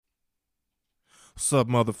What's up,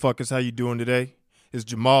 motherfuckers? How you doing today? It's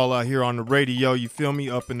Jamal out here on the radio, you feel me?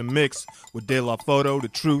 Up in the mix with De La Photo, The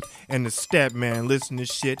Truth, and the Stat Man. Listen to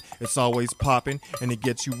shit, it's always popping, and it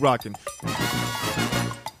gets you rocking.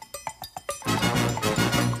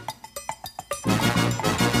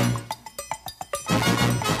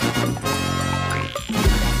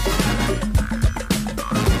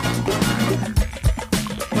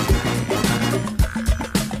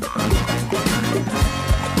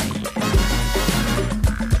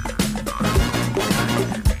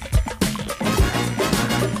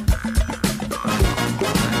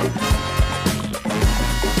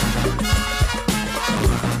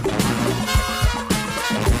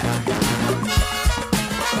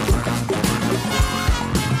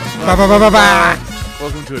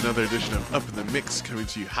 Welcome to another edition of Up in the Mix, coming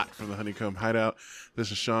to you hot from the Honeycomb Hideout.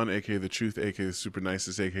 This is Sean, aka The Truth, aka The Super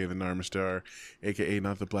Nicest, aka The Narmer Star, aka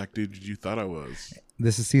not the black dude you thought I was.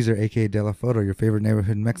 This is Caesar, a.k.a. De La Photo, your favorite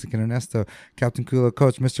neighborhood Mexican Ernesto, Captain Culo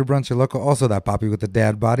Coach, Mr. Brunch, your local, also that poppy with the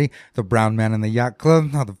dad body, the brown man in the yacht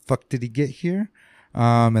club. How the fuck did he get here?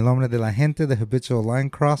 El hombre de la gente, the habitual line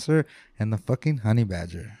crosser, and the fucking honey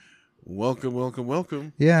badger. Welcome, welcome,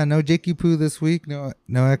 welcome. Yeah, no Jakey Poo this week. No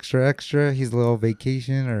extra. He's a little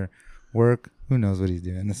vacation or work. Who knows what he's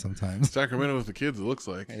doing sometimes. Sacramento with the kids, it looks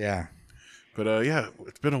like. Yeah. But yeah,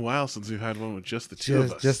 it's been a while since we've had one with just the two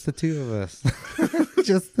of us. Just the two of us.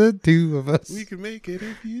 Just the two of us. We can make it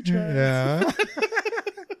if you try. Yeah.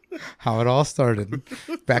 How it all started.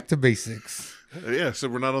 Back to basics. Yeah, so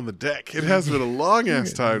we're not on the deck. It has been a long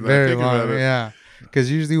ass time. Very long, yeah.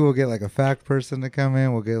 Because usually we'll get like a fact person to come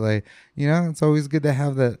in. We'll get like, it's always good to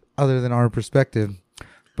have that other than our perspective.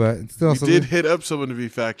 But it's still, we did hit up someone to be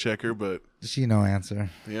fact checker, but she no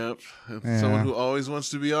answer. Yep, someone who always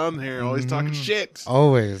wants to be on here, always talking shit,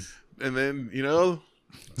 always. And then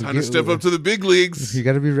time to step up to the big leagues. You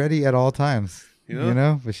got to be ready at all times.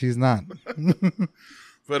 But she's not.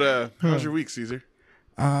 But how's your week, Caesar?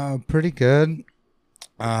 Pretty good.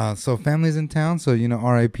 So family's in town. So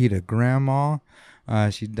R.I.P. to Grandma.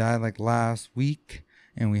 She died like last week,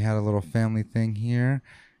 and we had a little family thing here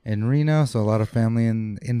in Reno. So a lot of family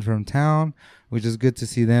in from town, which is good to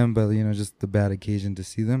see them, but just the bad occasion to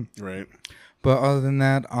see them. Right. But other than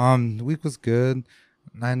that, the week was good.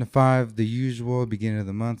 9 to 5, the usual. Beginning of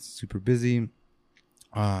the month, super busy.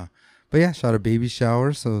 But yeah, shot a baby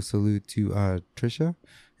shower. So salute to Trisha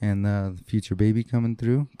and the future baby coming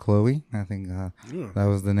through, Chloe. I think that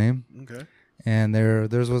was the name. Okay. And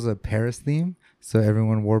theirs was a Paris theme. So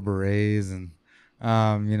everyone wore berets and,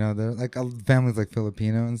 they're like families like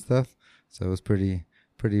Filipino and stuff. So it was pretty,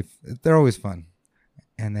 they're always fun.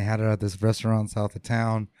 And they had it at this restaurant south of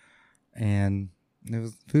town, and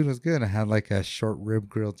food was good. I had like a short rib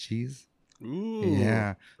grilled cheese. Ooh.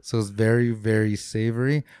 Yeah. So it was very, very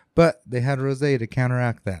savory, but they had rosé to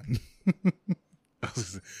counteract that.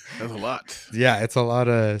 That's a lot. Yeah, it's a lot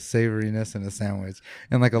of savoriness in a sandwich,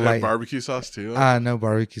 and like a light barbecue sauce too. No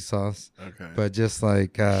barbecue sauce. Okay, but just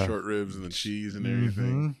like short ribs and the cheese and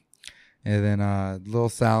everything, and then a little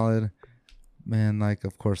salad. Man, like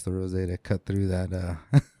of course the rosé to cut through that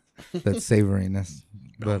that savoriness.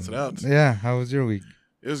 Balance it out. Yeah, how was your week?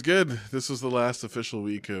 It was good. This was the last official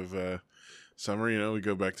week of summer. We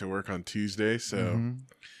go back to work on Tuesday, so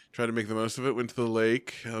try to make the most of it. Went to the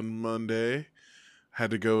lake on Monday.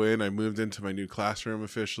 Had to go in. I moved into my new classroom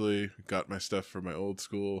officially. Got my stuff from my old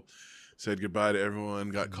school. Said goodbye to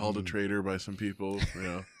everyone. Got called a traitor by some people.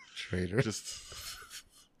 Traitor. Just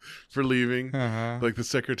for leaving. Like the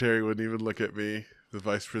secretary wouldn't even look at me. The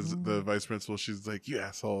vice principal. She's like, "You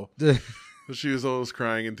asshole." She was almost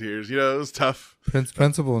crying in tears. It was tough.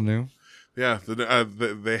 Principal knew. Yeah,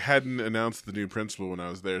 they hadn't announced the new principal when I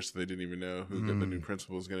was there, so they didn't even know who the new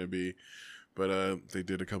principal was going to be. But they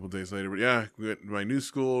did a couple days later. But yeah, we went to my new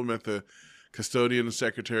school, met the custodian and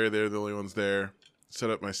secretary. They're the only ones there. Set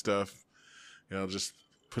up my stuff. Just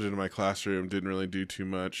put it in my classroom. Didn't really do too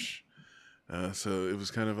much. So it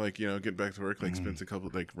was kind of like, getting back to work.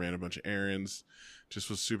 Ran a bunch of errands. Just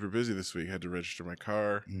was super busy this week. Had to register my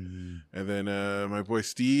car. And then my boy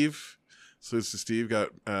Steve, salutes to Steve, got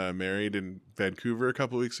married in Vancouver a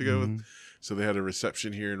couple weeks ago. So they had a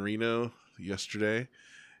reception here in Reno yesterday.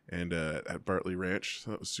 And at Bartley Ranch.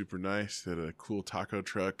 So that was super nice. They had a cool taco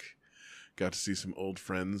truck. Got to see some old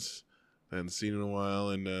friends I hadn't seen in a while,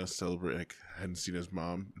 and celebrate. I hadn't seen his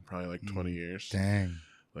mom in probably 20 years. Dang.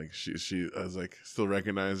 Like she I was still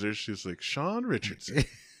recognize her. She's like, Sean Richardson.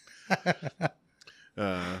 So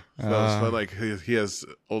that was fun. He has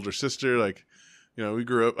older sister. We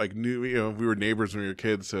grew up we were neighbors when we were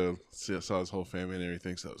kids. So saw his whole family and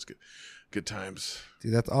everything. So that was good. Good times.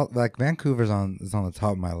 Dude, that's all. Vancouver's is on the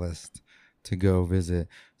top of my list to go visit.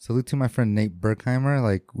 Salute to my friend Nate Berkheimer.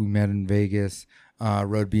 Like, we met in Vegas,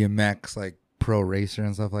 rode BMX, like pro racer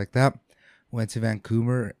and stuff like that. Went to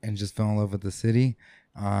Vancouver and just fell in love with the city.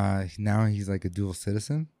 Now he's like a dual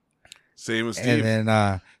citizen. Same as Steve.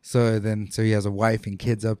 And then so he has a wife and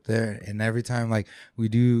kids up there. And every time like we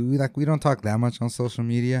don't talk that much on social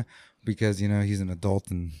media because he's an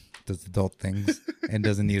adult and does adult things and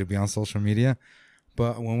doesn't need to be on social media.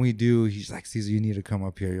 But when we do, he's like, Caesar, you need to come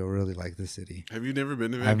up here. You'll really like the city. Have you never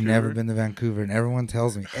been to Vancouver? I've never been to Vancouver, and everyone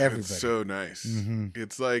tells me. Everybody. It's so nice. Mm-hmm.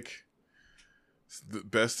 It's like the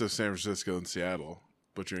best of San Francisco and Seattle,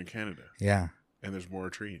 but you're in Canada. Yeah. And there's more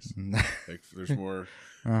trees. Like there's more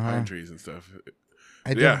Uh-huh. pine trees and stuff.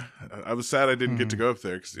 I was sad I didn't get to go up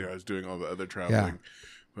there because I was doing all the other traveling.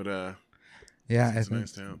 But yeah, it's a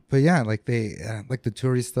nice town. But yeah, like they like the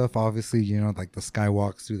tourist stuff. Obviously, like the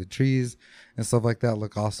skywalks through the trees and stuff like that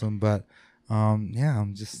look awesome. But yeah,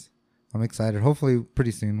 I'm excited. Hopefully,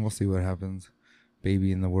 pretty soon we'll see what happens.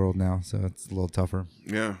 Baby in the world now, so it's a little tougher.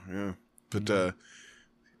 Yeah. But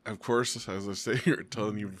of course, as I was saying,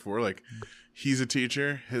 telling you before, like he's a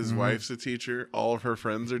teacher, his wife's a teacher, all of her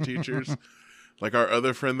friends are teachers. Like our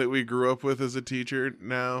other friend that we grew up with is a teacher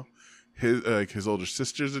now. His older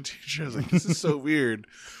sister's a teacher. I was like, this is so weird.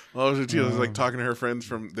 All of her teachers, I was like talking to her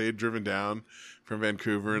friends they had driven down from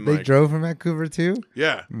Vancouver and they drove from Vancouver too.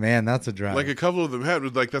 Yeah, man, that's a drive. Like a couple of them had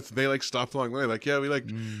was like they stopped along the way. Like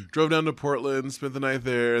we drove down to Portland, spent the night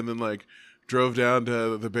there, and then like drove down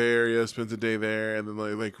to the Bay Area, spent the day there, and then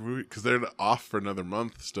like because they're off for another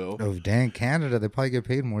month still. Oh dang, Canada, they probably get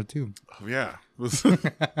paid more too. Oh yeah.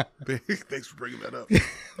 Thanks for bringing that up.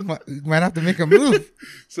 Might have to make a move.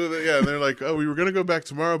 So they're like, oh, we were gonna go back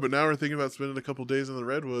tomorrow, but now we're thinking about spending a couple days in the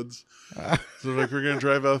Redwoods. So like we're gonna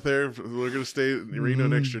drive out there. We're gonna stay in Reno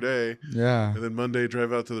an extra day. Yeah, and then Monday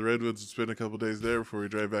drive out to the Redwoods and spend a couple days there before we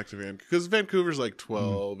drive back to Vancouver. Because Vancouver's like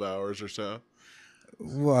 12 hours or so.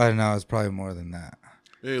 Well, no, it's probably more than that.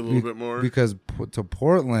 Maybe a little bit more. Because to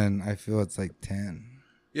Portland, I feel it's like 10.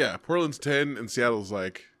 Yeah, Portland's 10 and Seattle's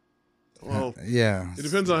like, well, yeah. It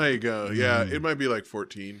depends on how you go. Yeah, it might be like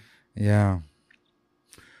 14. Yeah.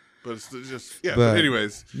 But it's just, yeah. But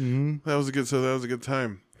anyways, that was a good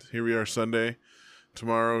time. Here we are Sunday.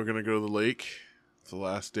 Tomorrow we're going to go to the lake. It's the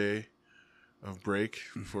last day of break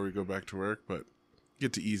before we go back to work, but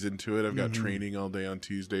get to ease into it. I've got training all day on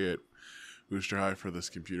Tuesday at Booster High for this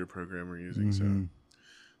computer program we're using. So,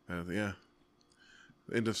 yeah.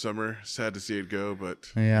 End of summer. Sad to see it go,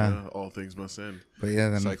 but all things must end. But yeah,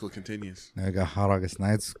 then the cycle continues. Now we got Hot August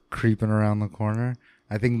Nights creeping around the corner.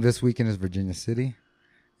 I think this weekend is Virginia City,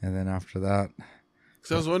 and then after that.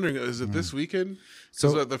 So I was wondering, is it this weekend?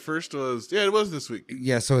 So the first was, it was this week.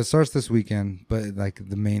 Yeah, so it starts this weekend, but like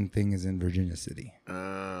the main thing is in Virginia City.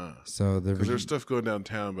 So there's stuff going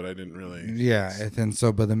downtown, but I didn't really. Yeah, and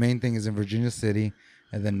so but the main thing is in Virginia City,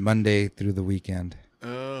 and then Monday through the weekend.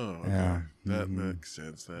 Oh, okay. Yeah, that makes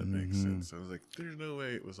sense. That makes sense. I was like, there's no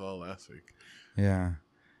way it was all last week. Yeah.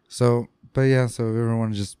 So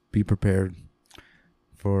everyone just be prepared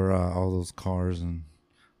for all those cars and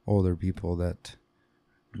older people that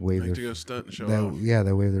wave to go stunt and show off. Yeah,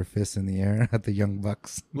 they wave their fists in the air at the young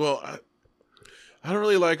bucks. Well, I don't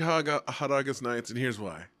really like Hot August Nights, and here's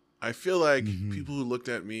why. I feel like people who looked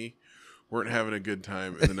at me weren't having a good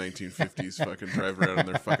time in the 1950s, fucking driving around in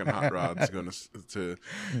their fucking hot rods, going to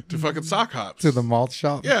fucking sock hops to the malt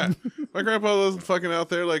shop. Yeah, my grandpa wasn't fucking out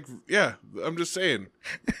there. Like, yeah, I'm just saying.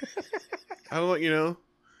 I don't like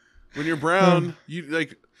when you're brown, you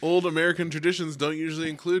like. Old American traditions don't usually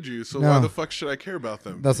include you, so why the fuck should I care about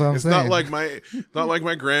them? That's what I'm saying. It's not like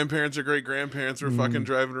my grandparents or great grandparents were fucking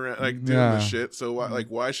driving around like doing this shit. So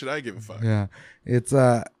why should I give a fuck? Yeah, it's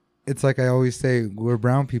like I always say, we're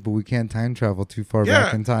brown people. We can't time travel too far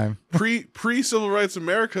back in time. Pre Civil Rights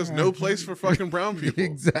America's no place for fucking brown people.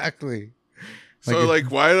 Exactly. So,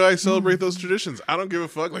 why do I celebrate those traditions? I don't give a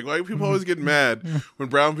fuck. Like, why do people always get mad when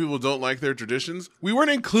brown people don't like their traditions? We weren't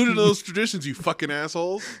included in those traditions, you fucking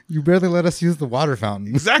assholes. You barely let us use the water fountain.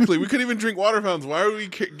 Exactly. We couldn't even drink water fountains. Why would we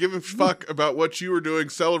give a fuck about what you were doing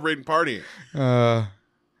celebrating partying?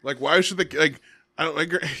 Why should they... I don't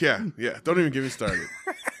like... Yeah. Don't even get me started.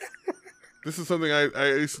 This is something I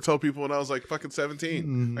used to tell people when I was, fucking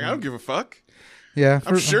 17. I don't give a fuck. Yeah.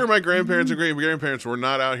 I'm sure my grandparents and great-grandparents were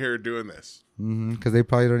not out here doing this. Because they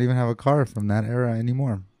probably don't even have a car from that era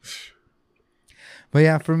anymore. But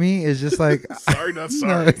yeah, for me, it's just like... Sorry, not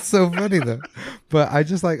sorry. No, it's so funny, though. But I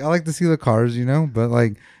just I like to see the cars,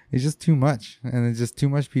 but it's just too much. And it's just too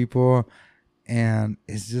much people. And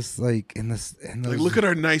it's just in those... look at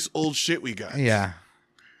our nice old shit we got. Yeah.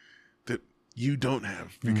 That you don't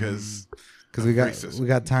have because because we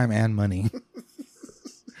got time and money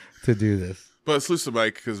to do this. But salute to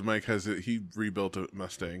Mike, because Mike he rebuilt a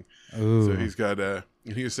Mustang. Ooh. So he's got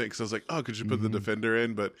and he was saying, because I was like, oh, could you put the Defender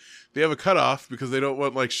in? But they have a cutoff because they don't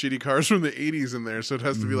want like shitty cars from the 80s in there, so it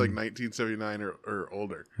has to be like 1979 or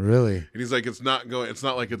older. Really? And he's like, it's not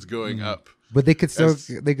like it's going up. But they could still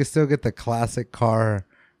get the classic car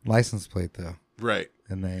license plate though. Right.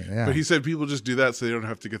 And But he said people just do that so they don't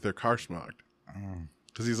have to get their car smogged.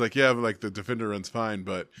 Because he's like, yeah, but like the Defender runs fine,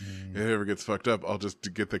 but if it ever gets fucked up, I'll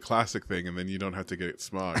just get the classic thing, and then you don't have to get it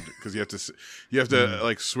smogged because you have to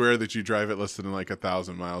like swear that you drive it less than like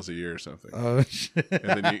 1,000 miles a year or something. Oh shit!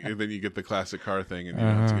 And then you get the classic car thing, and you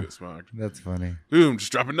don't have to get it smogged. That's funny. Boom!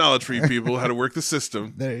 Just dropping knowledge for you people how to work the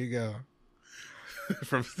system. There you go.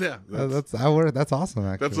 That's awesome.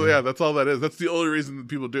 Actually, that's all that is. That's the only reason that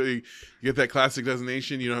people do it. You get that classic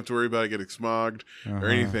designation. You don't have to worry about it getting smogged or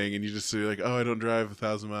anything, and you just say like, "Oh, I don't drive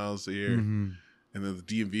 1,000 miles a year." And then the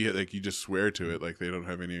DMV, like you just swear to it, like they don't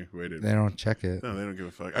have any way to. They don't check it. No, they don't give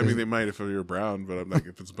a fuck. I mean, they might if you're brown, but I'm like,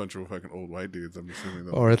 if it's a bunch of fucking old white dudes, I'm assuming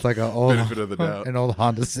they'll. Or it's like an old benefit of the doubt. An old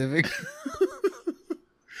Honda Civic.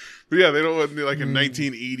 But yeah, they don't want like a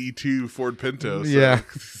 1982 Ford Pinto. So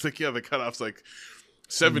it's like the cutoff's like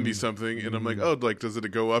 70 something, and I'm like, oh, like does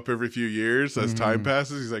it go up every few years as time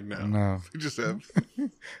passes? He's like, no. He just said,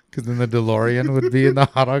 because then the DeLorean would be in the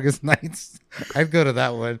hot August nights. I'd go to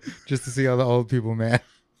that one just to see all the old people, man.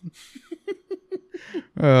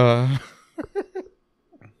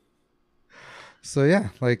 So yeah,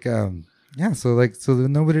 so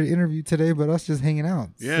nobody to interview today, but us just hanging out.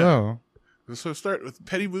 Yeah. So start with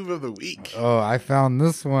petty move of the week. Oh, I found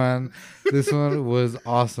this one. This one was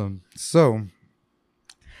awesome. So.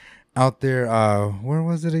 Out there, where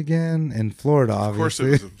was it again? In Florida, obviously. Of course it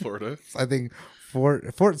was in Florida. I think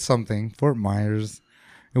Fort Myers.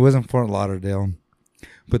 It wasn't Fort Lauderdale.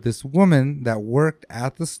 But this woman that worked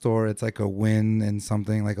at the store, it's like a Wynn and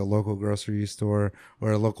something, like a local grocery store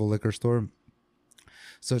or a local liquor store.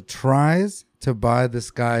 So tries to buy this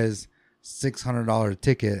guy's $600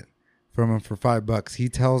 ticket from him for $5. He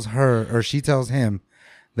tells her, or she tells him,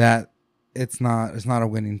 that it's not a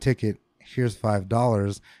winning ticket. Here's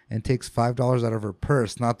 $5, and takes $5 out of her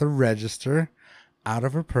purse, not the register, out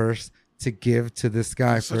of her purse to give to this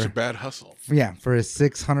guy. It's such a bad hustle. Yeah, for his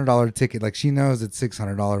 $600 ticket. Like she knows it's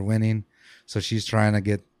 $600 winning, so she's trying to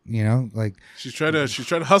get, like she's trying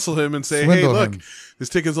to hustle him and say, hey, look, this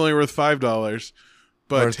ticket's only worth $5,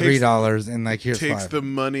 but or $3, and like here's takes $5. The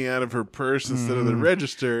money out of her purse instead of the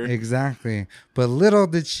register. Exactly, but little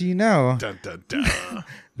did she know dun, dun, dun.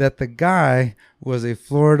 that the guy was a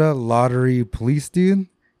Florida lottery police dude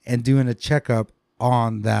and doing a checkup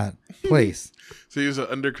on that place. So he was an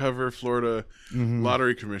undercover Florida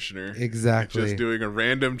lottery commissioner. Exactly. Just doing a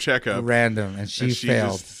random checkup. And she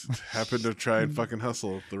failed. Just happened to try and fucking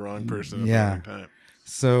hustle the wrong person at the wrong time.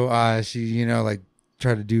 So she,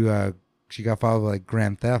 tried to do she got filed with like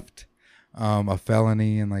grand theft, a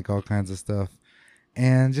felony, and like all kinds of stuff.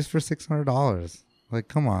 And just for $600. Like,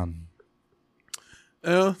 come on.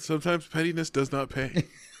 Well, sometimes pettiness does not pay.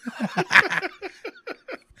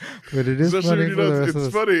 But it is funny for the rest of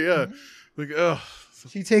us. Funny, yeah. Like, oh.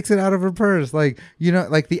 She takes it out of her purse. Like,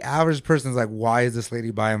 like the average person is like, why is this lady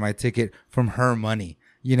buying my ticket from her money?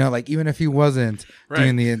 Like even if he wasn't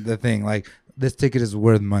doing the thing, like this ticket is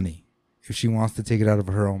worth money if she wants to take it out of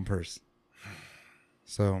her own purse.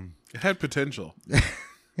 So. It had potential.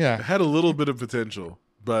 Yeah. It had a little bit of potential.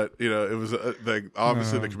 But, it was like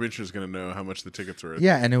obviously the commissioner's going to know how much the tickets were.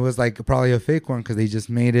 Yeah, and it was like probably a fake one because they just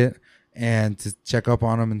made it and to check up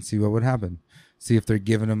on them and see what would happen. See if they're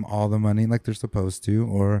giving them all the money like they're supposed to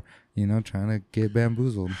or, trying to get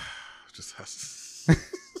bamboozled. Just hustling.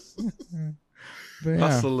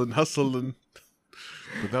 Hustling.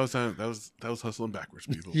 But that was hustling backwards,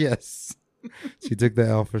 people. Yes. She took the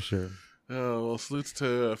L for sure. Oh, well, salutes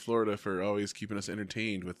to Florida for always keeping us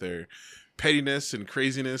entertained with their pettiness and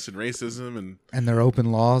craziness and racism and their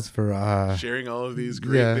open laws for sharing all of these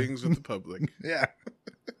great things with the public. Yeah.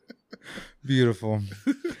 Beautiful.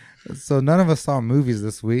 So none of us saw movies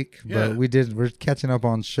this week, but we're catching up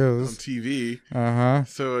on shows. On TV. Uh-huh.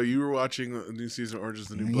 So you were watching the new season of Orange is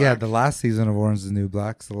the New Black. Yeah, the last season of Orange is the New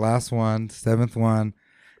Black. It's the last one, 7th one.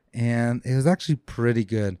 And it was actually pretty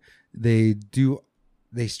good. They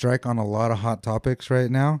strike on a lot of hot topics right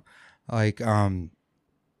now. Like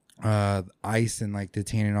ICE and like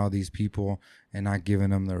detaining all these people and not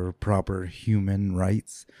giving them their proper human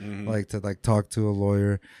rights, like to like talk to a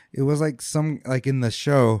lawyer. It was like in the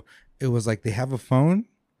show, it was like they have a phone,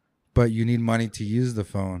 but you need money to use the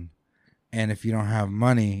phone. And if you don't have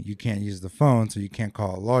money, you can't use the phone. So you can't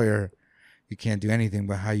call a lawyer. you can't do anything.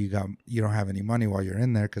 But how you don't have any money while you're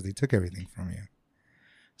in there because they took everything from you.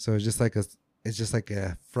 So it's just like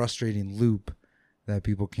a frustrating loop that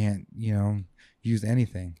people can't, use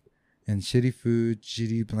anything. And shitty food,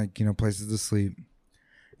 shitty places to sleep.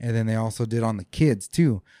 And then they also did on the kids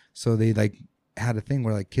too. So they had a thing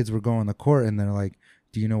where kids were going to court and they're like,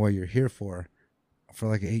 "Do you know what you're here for?"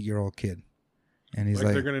 For an 8-year-old kid. And he's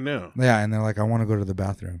like, they're gonna know. Yeah, and they're like, "I want to go to the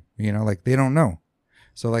bathroom." They don't know.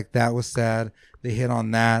 So that was sad. They hit on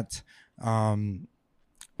that. And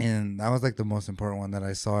that was the most important one that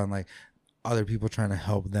I saw, and other people trying to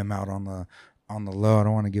help them out on the low. I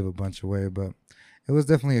don't want to give a bunch away, but it was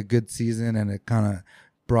definitely a good season, and it kind of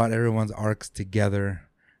brought everyone's arcs together.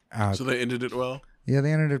 So they ended it well? Yeah,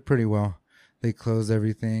 they ended it pretty well. They closed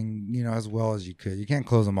everything, as well as you could. You can't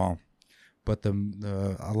close them all, but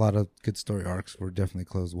a lot of good story arcs were definitely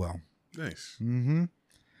closed well. Nice. Mm-hmm.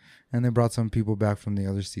 And they brought some people back from the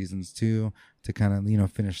other seasons too to kind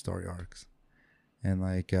of finish story arcs. And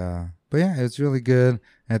but yeah, it's really good.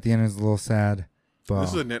 At the end, it's a little sad. But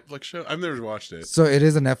this is a Netflix show. I've never watched it. So it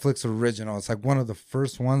is a Netflix original. It's one of the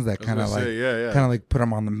first ones that kind of put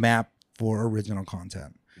them on the map for original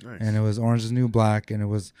content. Nice. And it was Orange is the New Black, and it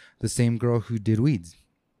was the same girl who did Weeds.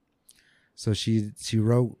 So she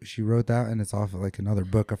wrote that, and it's off of another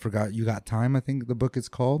book. I forgot. You Got Time, I think the book is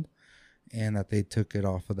called, and that they took it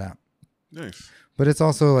off of that. Nice. But it's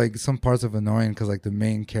also some parts of annoying because the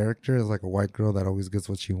main character is a white girl that always gets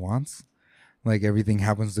what she wants. Everything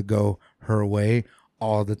happens to go her way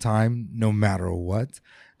all the time, no matter what.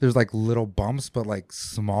 There's little bumps, but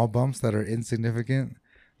small bumps that are insignificant,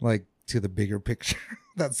 to the bigger picture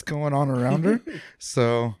that's going on around her.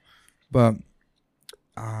 So, but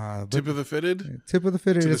Tip of the Fitted? Tip of the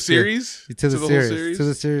Fitted to the series? To the series. Series? To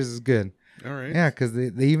the series is good. All right. Yeah, because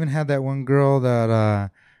they even had that one girl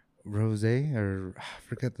that Rose, or I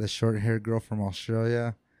forget the short haired girl from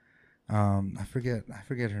Australia. I forget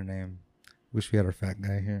her name. Wish we had our fat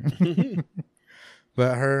guy here.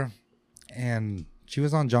 But her, and she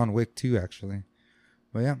was on John Wick too, actually.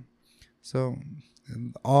 But yeah, so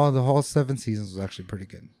the whole 7 seasons was actually pretty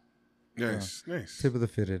good. Nice, nice. Tip of the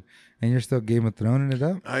Fitted. And you're still Game of Thrones it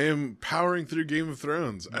up? I am powering through Game of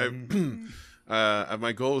Thrones.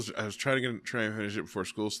 My goal is I was trying to try and finish it before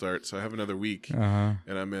school starts, so I have another week. And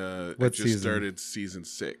I just started season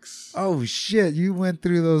 6. Oh shit! You went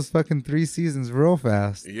through those fucking 3 seasons real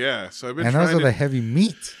fast. Yeah, so I've been. And those are the heavy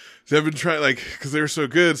meat. So I've been trying because they were so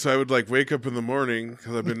good. So I would wake up in the morning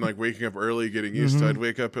because I've been waking up early, getting used to. I'd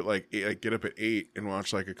wake up at 8. I'd get up at 8 and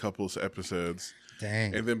watch a couple of episodes.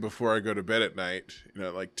 Dang. And then before I go to bed at night,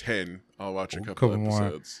 at 10, I'll watch a couple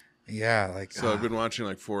episodes. More. Yeah, so I've been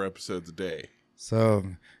watching 4 episodes a day. So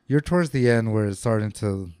you're towards the end where it's starting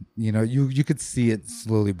to, you could see it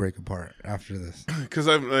slowly break apart after this. Because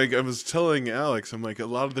I was telling Alex, I'm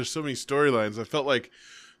there's so many storylines. I felt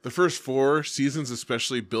the first 4 seasons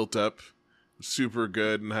especially built up super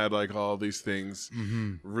good and had all these things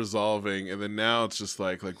resolving, and then now it's just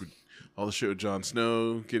like all the shit with Jon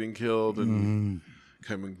Snow getting killed and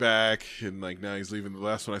coming back, and now he's leaving. The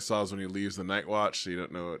last one I saw is when he leaves the Night Watch, so you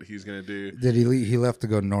don't know what he's gonna do. Did he leave? He left to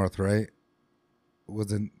go north, right?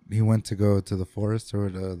 Wasn't he went to go to the forest or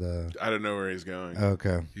the I don't know where he's going.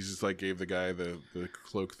 Okay. He's just gave the guy the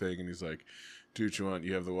cloak thing, and he's like, "Do what you want.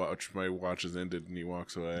 You have the watch. My watch is ended," and he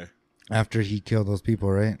walks away. After he killed those people,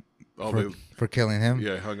 right? For killing him?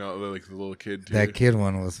 Yeah, hung out with the little kid too. That kid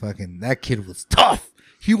one was that kid was tough.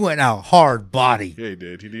 He went out hard body. Yeah, he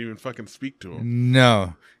did. He didn't even fucking speak to him.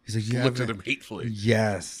 No. He's he looked at him hatefully.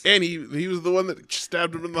 Yes. And he was the one that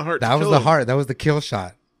stabbed him in the heart. That was the heart. That was the kill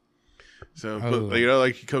shot. So, but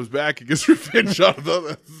he comes back and gets revenge on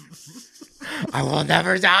them. I will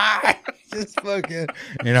never die. Just fucking,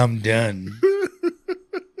 and I'm done.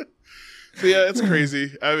 So yeah, it's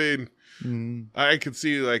crazy. I mean, I can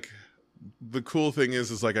see the cool thing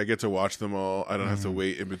is I get to watch them all. I don't have to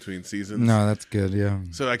wait in between seasons. No, that's good. Yeah.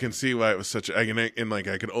 So I can see why it was such. I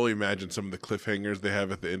can only imagine some of the cliffhangers they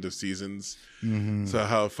have at the end of seasons. So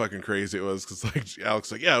how fucking crazy it was because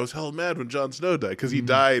Alex I was hella mad when Jon Snow died because he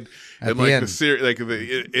died at the end.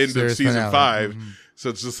 The end of season 5. So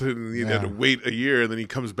it's just you had to wait a year, and then he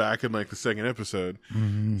comes back in the second episode.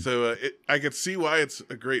 So I could see why it's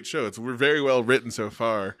a great show. We're very well written so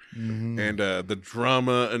far, and the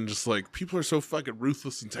drama and just people are so fucking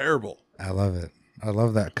ruthless and terrible. I love it. I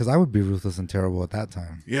love that because I would be ruthless and terrible at that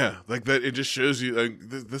time. Yeah, that. It just shows you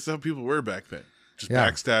this is how people were back then. Just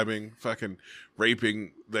backstabbing, fucking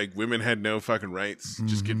raping. Women had no fucking rights.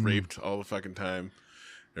 Just get raped all the fucking time,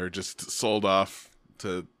 or just sold off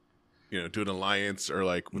to do an alliance or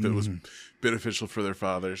like if it was beneficial for their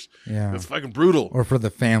fathers. Yeah. It's fucking brutal. Or for the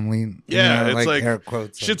family. Yeah, it's like air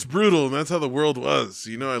quotes. shit's brutal, and that's how the world was.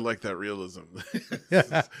 I like that realism.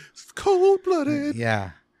 Yeah. It's cold blooded.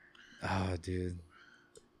 Yeah. Oh, dude.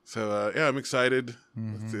 So I'm excited.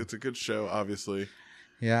 It's a good show, obviously.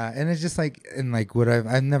 Yeah, and it's just like what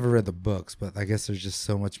I've never read the books, but I guess there's just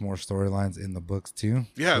so much more storylines in the books too.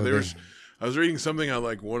 Yeah, So I was reading something on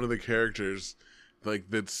like one of the characters, like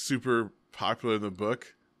that's super popular in the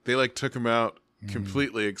book. They like took him out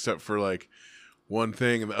completely except for like one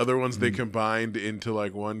thing, and the other ones they combined into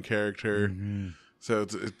like one character. So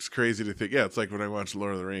it's crazy to think. Yeah, it's like when I watched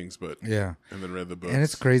Lord of the Rings, but yeah, and then read the books. and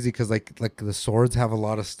it's crazy because like the swords have a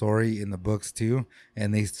lot of story in the books too,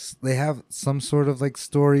 and they have some sort of like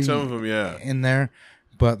story. Some of them, yeah, in there,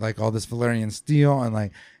 but like all this Valerian steel and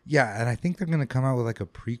like and I think they're gonna come out with like a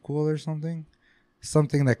prequel or something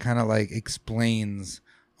that kind of like explains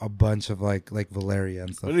a bunch of like Valeria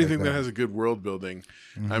and stuff. Anything that has a good world building.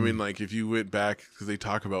 I mean, like if you went back because they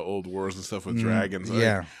talk about old wars and stuff with dragons.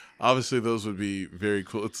 Yeah. Obviously, those would be very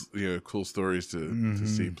cool. It's cool stories to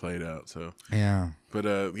see played out. So yeah, but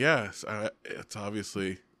it's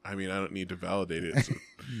obviously. I mean, I don't need to validate it. So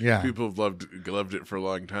yeah. people have loved it for a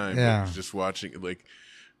long time. Yeah, but just watching it, like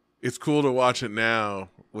it's cool to watch it now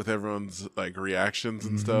with everyone's like reactions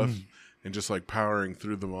and stuff, and just like powering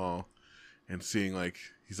through them all and seeing like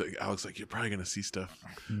he's like Alex, like you're probably gonna see stuff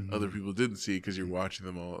other people didn't see because you're watching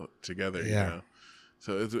them all together. Yeah.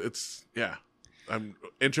 So it's I'm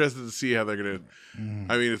interested to see how they're gonna.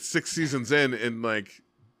 I mean, it's 6 seasons in, and like,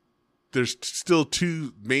 there's still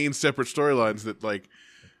 2 main separate storylines that like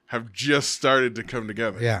have just started to come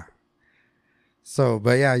together. Yeah. So,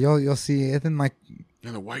 but yeah, you'll see it in like.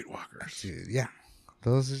 And the White Walkers, dude, yeah,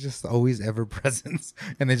 those are just always ever presents,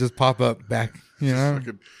 and they just pop up back.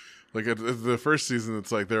 Like the first season,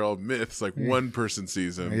 it's like they're all myths, like one person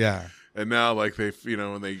season. Yeah. And now, like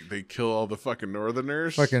when they kill all the fucking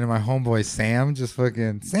Northerners. Fucking my homeboy Sam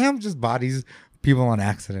just bodies people on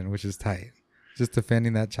accident, which is tight. Just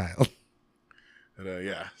defending that child. And,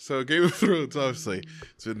 yeah. So Game of Thrones, obviously,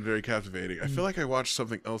 it's been very captivating. I feel like I watched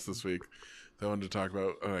something else this week that I wanted to talk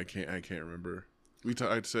about. I can't remember.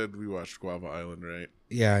 I said we watched Guava Island, right?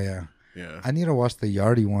 Yeah. Yeah. I need to watch the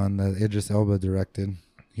Yardy one that Idris Elba directed.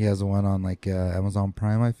 He has one on like Amazon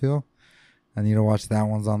Prime, I feel. I need to watch that.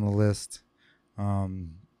 One's on the list.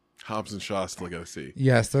 Hobbs and Shaw still gotta see.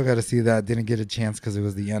 Yeah, I still gotta see that. Didn't get a chance because it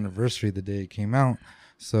was the anniversary the day it came out.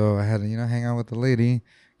 So I had to, hang out with the lady,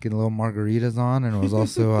 get a little margaritas on, and it was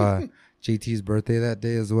also JT's birthday that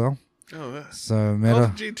day as well. Oh, that. So How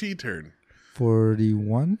did JT turn?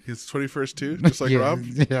 41. His 21st too, just like Rob.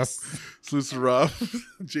 Yes. Salute to Rob,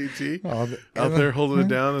 JT, out there holding it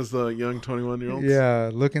down as the young 21-year-olds.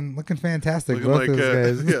 Yeah, looking fantastic. Looking both like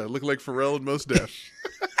those guys. yeah, looking like Pharrell and Mos Def.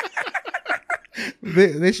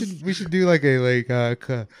 We should do like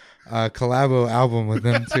a collabo album with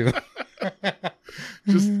them too.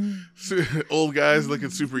 Just old guys looking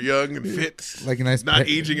super young and fit, like a nice not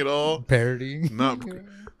aging at all. Parody. Not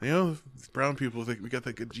brown people think we got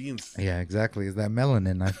that good genes. Yeah, exactly. It's that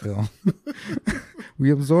melanin, I feel. We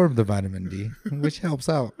absorb the vitamin D, which helps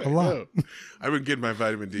out a lot. I've been getting my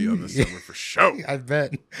vitamin D on this summer for sure. I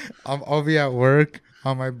bet. I'll be at work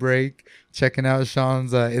on my break, checking out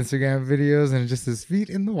Sean's Instagram videos, and just his feet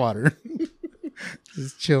in the water,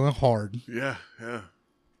 just chilling hard. Yeah.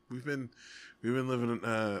 We've been living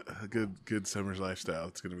a good summer's lifestyle.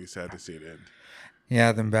 It's gonna be sad to see it end.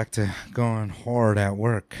 Yeah, then back to going hard at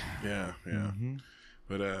work. Yeah. Mm-hmm.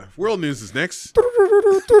 But world news is next.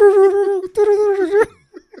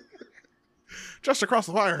 Just across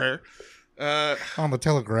the wire here. On the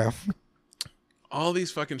Telegraph. All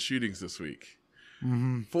these fucking shootings this week.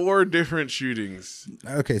 Mm-hmm. 4 different shootings.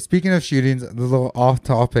 Okay, speaking of shootings, a little off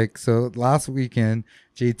topic. So last weekend,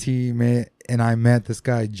 JT and I met this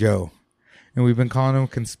guy, Joe. And we've been calling him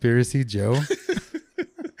Conspiracy Joe.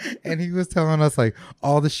 And he was telling us like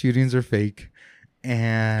all the shootings are fake,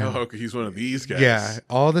 and okay, he's one of these guys. Yeah,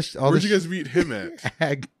 Where'd you guys meet him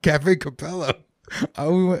at Cafe Capello.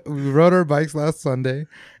 We rode our bikes last Sunday,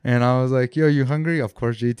 and I was like, "Yo, you hungry?" Of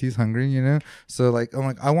course, JT's hungry, So like, I'm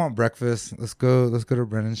like, I want breakfast. Let's go to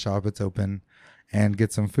Brennan's shop. It's open, and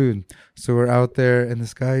get some food. So we're out there, and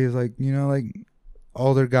this guy is like, like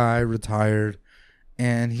older guy, retired,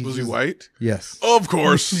 and was he white? Yes, of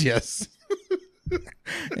course, yes.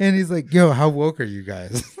 And he's like, "Yo, how woke are you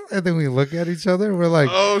guys?" And then we look at each other. We're like,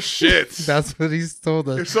 "Oh shit!" That's what he's told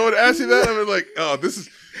us. If someone asked you that, I'm like, "Oh, this is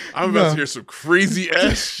I'm about to hear some crazy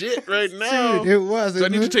ass shit right now. Dude, it was. Do I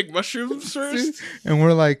need to take mushrooms first? And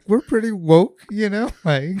we're pretty woke,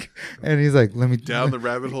 like, and he's like, let me Down the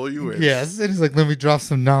rabbit hole you went. Yes, and he's like, let me drop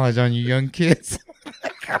some knowledge on you young kids.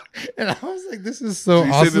 And I was like, this is so Did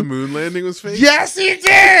you awesome. say the moon landing was fake? Yes, he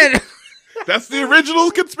did. That's the original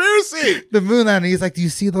conspiracy. The moon landing. He's like, do you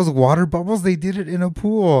see those water bubbles? They did it in a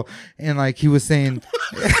pool. And like he was saying,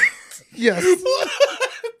 yes,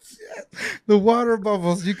 the water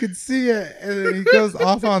bubbles. You could see it. And then he goes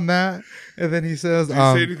off on that. And then he says, Did you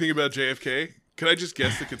say anything about JFK? Can I just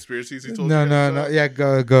guess the conspiracies he told you? No. Yeah,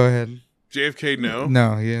 go ahead. JFK, no?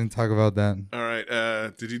 No, he didn't talk about that. All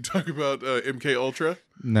right. Did he talk about MK Ultra?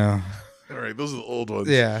 No. All right. Those are the old ones.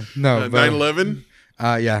 Yeah. No. 9/11?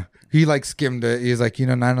 Yeah. He like skimmed it. He's like,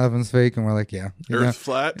 9/11's fake. And we're like, yeah. Earth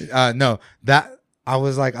flat? No. That I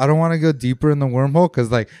was like, I don't want to go deeper in the wormhole because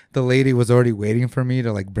like the lady was already waiting for me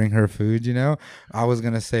to like bring her food, I was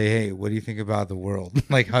going to say, hey, what do you think about the world?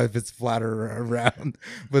 Like how if it's flat or around.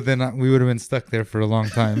 But then we would have been stuck there for a long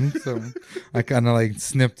time. So I kind of like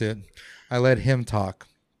snipped it. I let him talk.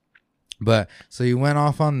 But so he went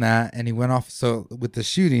off on that and he went off. So with the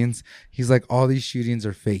shootings, he's like, all these shootings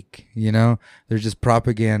are fake, they're just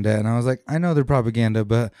propaganda. And I was like, I know they're propaganda,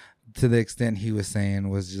 but to the extent he was saying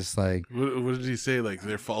was just like, what did he say? Like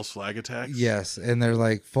they're false flag attacks? Yes. And they're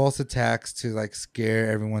like false attacks to like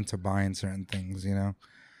scare everyone to buying certain things,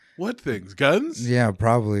 What things? Guns? Yeah,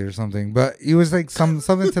 probably or something. But he was like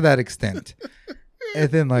something to that extent. And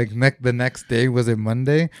then like the next day, was it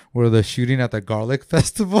Monday, where the shooting at the garlic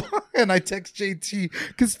festival? And I text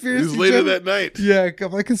JT, conspiracy It was later Joe. that night. Yeah,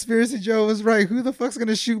 my conspiracy Joe was right. Who the fuck's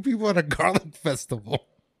gonna shoot people at a garlic festival?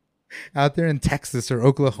 Out there in Texas or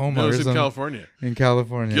Oklahoma No, or it's in something. California. In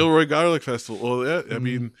California. Gilroy Garlic Festival. Well, yeah, I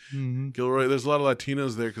mean, Mm-hmm. Gilroy, there's a lot of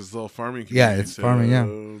Latinos there because it's all farming community. Yeah, it's farming, yeah.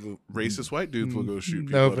 The racist white dudes will go shoot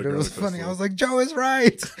people. No, at but a it was garlic funny. festival. I was like, Joe is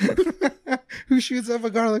right. Who shoots up a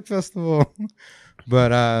garlic festival?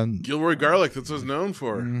 But Gilroy Garlic, that's what it's known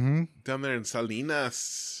for. mhm. Down there in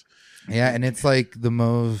Salinas. Yeah, and it's like the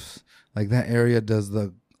most like that area does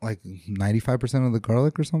the like 95% of the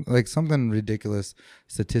garlic or something, like something ridiculous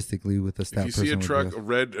statistically with the stat. If you see a person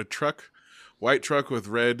truck, would white truck with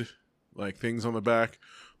red like things on the back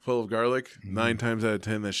full of garlic, Mm-hmm. 9 times out of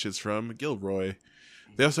 10 that shit's from Gilroy.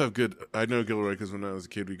 They also have good, I know Gilroy because when I was a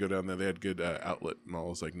kid, we go down there, they had good outlet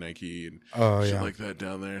malls like Nike and Oh shit yeah, like that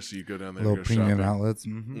down there. So you go down there little and go premium shopping. outlets.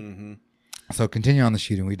 Mm-hmm. So continue on the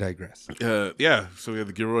shooting. We digress. Yeah, so we had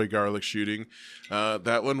the Gilroy Garlic shooting.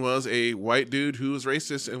 That one was a white dude who was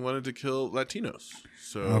racist and wanted to kill Latinos.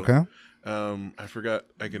 So Okay. I forgot.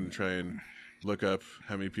 I can try and look up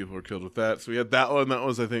how many people were killed with that. So we had that one. That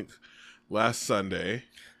was, I think, last Sunday.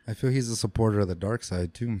 I feel he's a supporter of the dark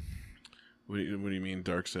side too. What do you mean,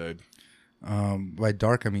 dark side? By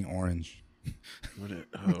dark, I mean orange.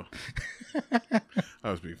 I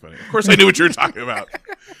was being funny. Of course, I knew what you were talking about.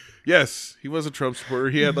 Yes, he was a Trump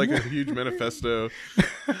supporter. He had like a huge manifesto.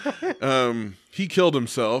 He killed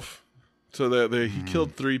himself, so that he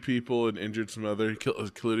killed 3 people and injured some other,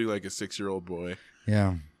 including like a 6-year-old boy.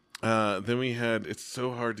 Yeah. Then we had. It's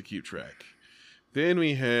so hard to keep track. Then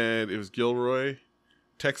we had. It was Gilroy,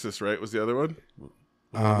 Texas, right? Was the other one?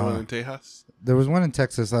 The one in Tejas? There was one in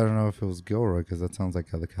Texas. I don't know if it was Gilroy because that sounds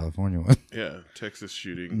like the California one. Yeah, Texas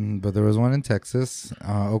shooting. But there was one in Texas,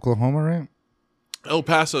 Oklahoma, right? El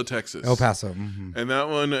Paso, Texas. El Paso. Mm-hmm. And that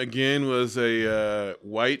one, again, was a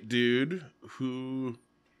white dude who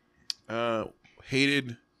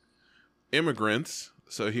hated immigrants.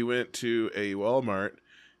 So he went to a Walmart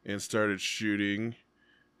and started shooting,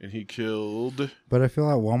 and he killed... But I feel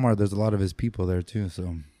at Walmart, there's a lot of his people there too.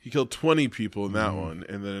 So He killed 20 people in that one,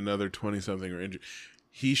 and then another 20-something were injured.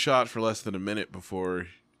 He shot for less than a minute before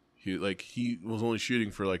he was only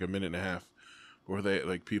shooting for like a minute and a half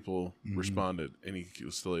before people responded, and he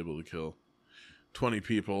was still able to kill 20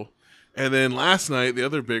 people. And then last night, the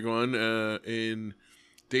other big one in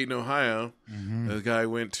Dayton, Ohio, the guy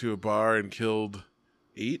went to a bar and killed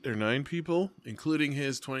 8 or 9 people, including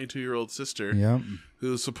his 22-year-old sister, yeah,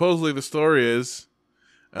 who supposedly the story is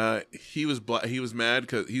he was mad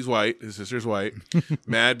because he's white. His sister's white.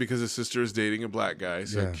 Mad because his sister is dating a black guy.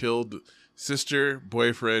 So Yeah. killed sister,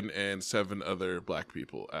 boyfriend, and 7 other black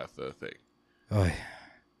people at the thing. oh,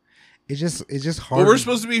 it's just hard. But we're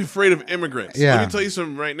supposed to be afraid of immigrants. Yeah. Let me tell you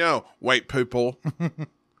something right now, white people.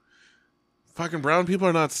 Fucking brown people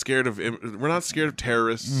are not scared of. We're not scared of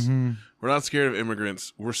terrorists. Mm-hmm. We're not scared of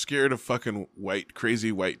immigrants. We're scared of fucking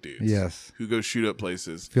crazy white dudes. Yes. Who go shoot up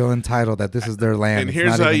places. Feel entitled that this is their land. And It's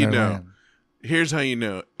here's not how even you their know. land. Here's how you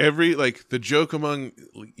know. The joke among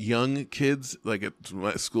young kids, like at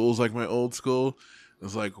schools like my old school,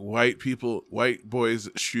 It's like white boys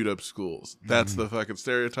shoot up schools. That's the fucking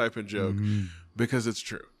stereotype and joke because it's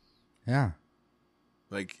true. Yeah.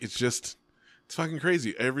 Like, it's fucking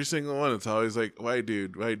crazy. Every single one, it's always like, white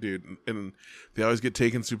dude. And they always get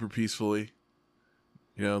taken super peacefully.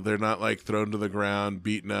 You know, they're not like thrown to the ground,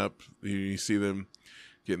 beaten up. You see them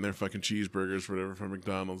getting their fucking cheeseburgers, whatever, from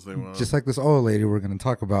McDonald's they want. Just like this old lady we're going to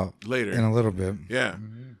talk about later in a little bit. Yeah.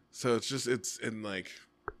 So it's in like,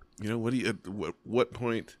 you know, what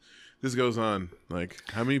point this goes on? Like,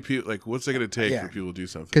 how many people, like, what's it going to take for people to do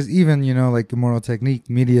something? Because even, you know, like Immoral Technique,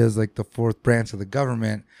 media is like the fourth branch of the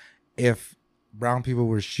government. If brown people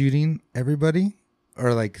were shooting everybody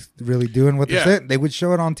or like really doing what they said, they would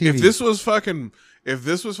show it on TV. If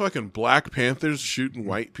this was fucking Black Panthers shooting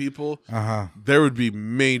white people, there would be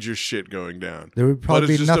major shit going down. There would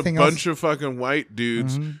probably be nothing else. But it's just a bunch of fucking white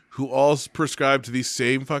dudes who all prescribe to these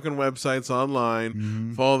same fucking websites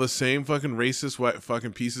online, follow the same fucking racist white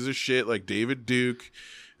fucking pieces of shit like David Duke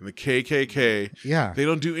and the KKK. Yeah. They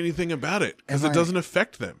don't do anything about it because it doesn't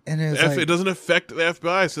affect them. And it doesn't affect the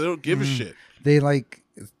FBI, so they don't give a shit. They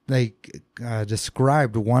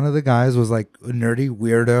described one of the guys was like a nerdy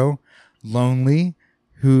weirdo, lonely,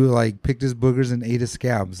 who like picked his boogers and ate his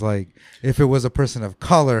scabs. Like if it was a person of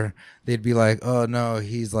color, they'd be like, oh no,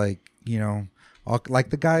 he's like, you know, like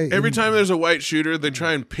the guy. Every time there's a white shooter, they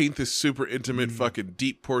try and paint this super intimate fucking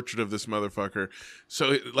deep portrait of this motherfucker.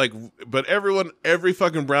 So like, but every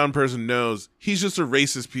fucking brown person knows he's just a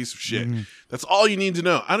racist piece of shit. That's all you need to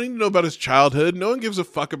know. I don't even know about his childhood. No one gives a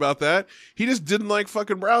fuck about that. He just didn't like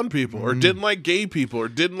fucking brown people or didn't like gay people or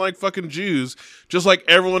didn't like fucking Jews, just like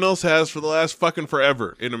everyone else has for the last fucking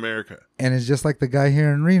forever in America. And it's just like the guy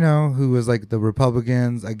here in Reno who was like the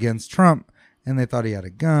Republicans against Trump. And they thought he had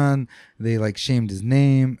a gun. They like shamed his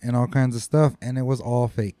name and all kinds of stuff. And it was all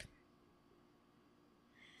fake.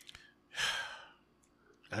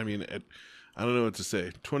 I mean, I don't know what to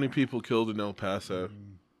say. 20 people killed in El Paso.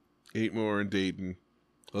 8 more in Dayton.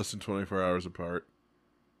 Less than 24 hours apart.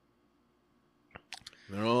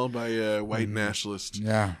 They're all by white nationalist,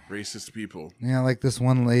 racist people. Yeah, like this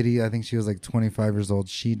one lady, I think she was like 25 years old.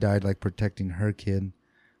 She died like protecting her kid.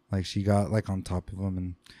 Like she got like on top of him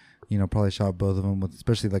and, you know, probably shot both of them with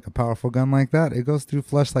especially like a powerful gun like that. It goes through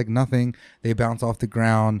flesh like nothing. They bounce off the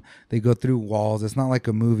ground. They go through walls. It's not like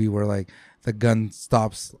a movie where like the gun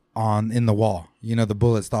stops in the wall. You know, the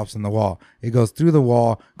bullet stops in the wall. It goes through the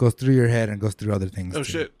wall, goes through your head, and goes through other things. Oh,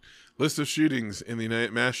 shit. List of shootings in the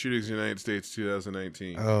mass shootings in the United States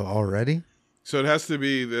 2019. Oh, already? So it has to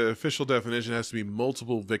be, the official definition has to be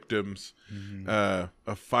multiple victims of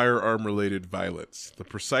firearm-related violence. The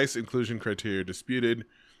precise inclusion criteria disputed.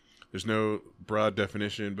 There's no broad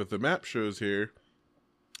definition, but the map shows here,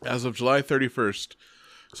 as of July 31st,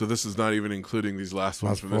 so this is not even including these last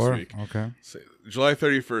ones from this week. Okay. So July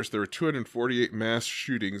 31st, there were 248 mass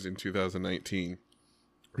shootings in 2019,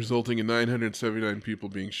 resulting in 979 people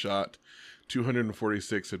being shot.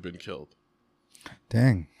 246 had been killed.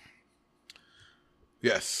 Dang.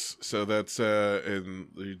 Yes, so that's, and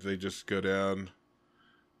they just go down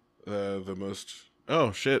the most,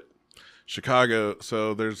 oh, shit. Chicago,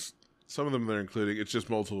 so there's some of them they're including. It's just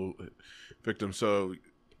multiple victims. So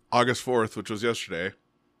August 4th, which was yesterday,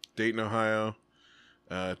 Dayton, Ohio,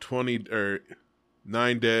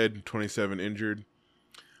 9 dead, 27 injured.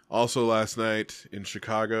 Also last night in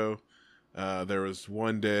Chicago, there was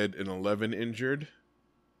 1 dead and 11 injured.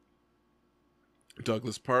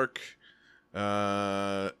 Douglas Park,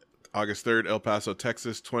 August 3rd, El Paso,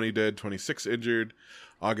 Texas, 20 dead, 26 injured.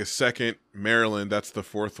 August 2nd, Maryland, that's the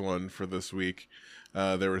 4th one for this week.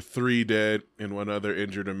 There were 3 dead and 1 other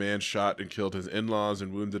injured. A man shot and killed his in-laws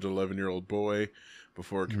and wounded an 11-year-old boy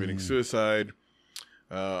before committing suicide.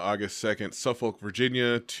 August 2nd, Suffolk,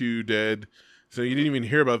 Virginia, 2 dead. So you didn't even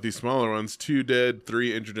hear about these smaller ones. 2 dead,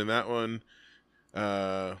 3 injured in that one.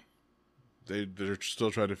 They're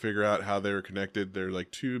still trying to figure out how they were connected. There were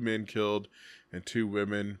like 2 men killed and 2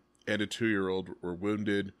 women and a 2-year-old were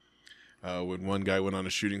wounded. When one guy went on a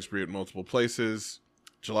shooting spree at multiple places.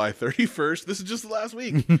 July 31st, this is just the last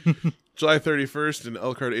week. July 31st in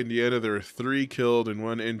Elkhart, Indiana, there were 3 killed and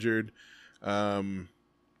 1 injured. One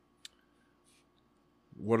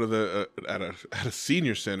of the at a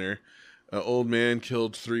senior center, an old man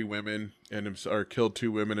killed 3 women killed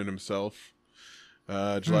 2 women and himself.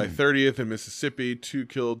 July 30th in Mississippi, 2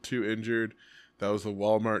 killed, 2 injured. That was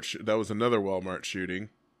that was another Walmart shooting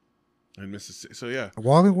in Mississippi. So yeah,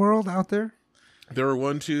 Wally World out there. There were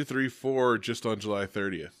 1, 2, 3, 4 just on July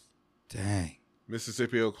 30th. Dang.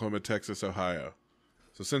 Mississippi, Oklahoma, Texas, Ohio.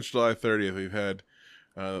 So since July 30th, we've had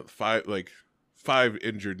 5 5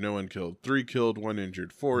 injured, no one killed. 3 killed, 1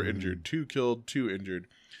 injured. 4 injured. 2 killed, 2 injured.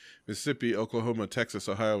 Mississippi, Oklahoma, Texas,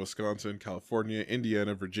 Ohio, Wisconsin, California,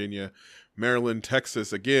 Indiana, Virginia, Maryland,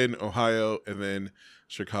 Texas, again, Ohio, and then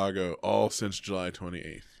Chicago, all since July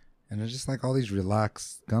 28th. And it's just like all these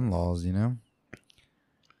relaxed gun laws, you know?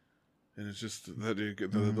 And it's just that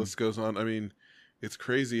the list goes on. I mean, it's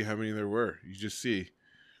crazy how many there were. You just see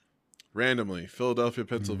randomly Philadelphia,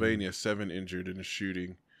 Pennsylvania, 7 injured in a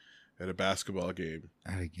shooting at a basketball game.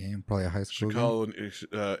 At a game, probably a high school game.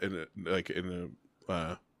 Chicago, in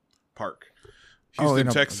a park. Oh, Houston, in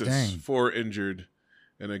a- Texas, dang. 4 injured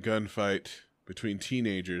in a gunfight between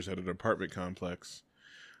teenagers at an apartment complex.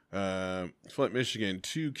 Flint, Michigan,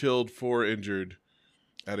 2 killed, 4 injured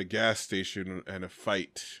at a gas station and a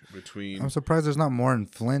fight between. I'm surprised there's not more in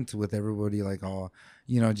Flint with everybody like all,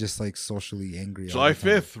 you know, just like socially angry. all July the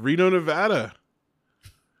time. 5th, Reno, Nevada.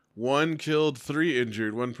 1 killed, 3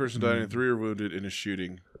 injured. 1 person died and 3 were wounded in a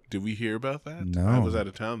shooting. Did we hear about that? No. I was out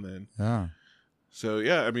of town then. Yeah. So,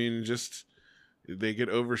 yeah, I mean, just they get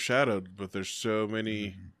overshadowed, but there's so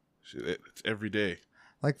many. It's every day.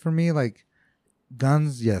 Like for me, like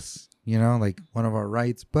guns, yes, you know, like one of our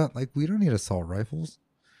rights, but like we don't need assault rifles.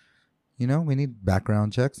 You know, we need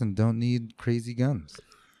background checks and don't need crazy guns.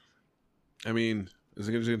 I mean, is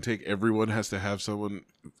it going to take everyone has to have someone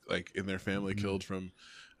like in their family Mm-hmm. killed from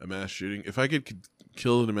a mass shooting? If I get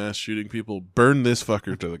killed in a mass shooting, people burn this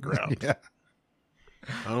fucker to the ground. Yeah.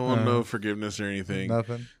 I don't want no forgiveness or anything.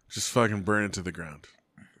 Nothing. Just fucking burn it to the ground.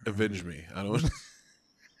 Avenge me. I don't want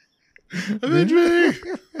Avenge me!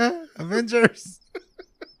 Avengers.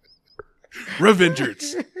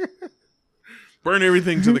 Revengers. Burn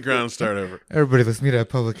everything to the ground and start over. Everybody, let's meet at a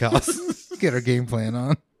public house. Get our game plan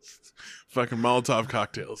on. Fucking Molotov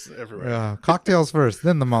cocktails everywhere. Cocktails first,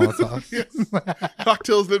 then the Molotovs.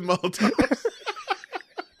 Cocktails, then Molotovs.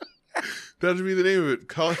 That would be the name of it.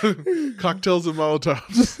 Cocktails and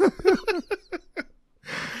Molotovs.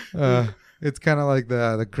 It's kind of like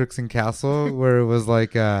the Crooks and Castle, where it was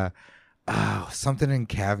like something in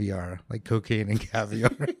caviar, like cocaine and caviar,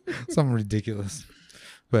 something ridiculous.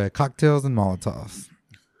 But cocktails and Molotovs,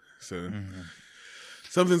 So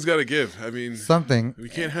something's got to give. I mean, something. we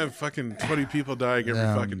can't have fucking 20 people dying every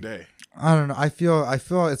fucking day. I don't know. I feel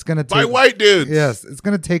it's gonna take By white dudes. Yes, it's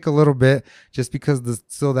gonna take a little bit, just because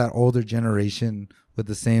still that older generation with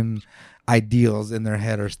the same ideals in their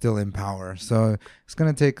head are still in power. So it's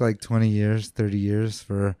gonna take like 20 years, 30 years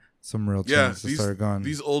for some real change to start going.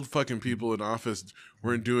 These old fucking people in office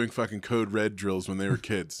weren't doing fucking code red drills when they were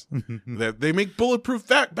kids. They make bulletproof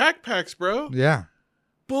backpacks, bro. Yeah.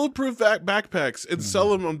 Bulletproof backpacks and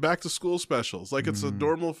sell them on back to school specials like it's a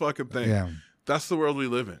normal fucking thing. Yeah. That's the world we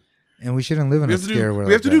live in. And we shouldn't live in We a have to scare do, world.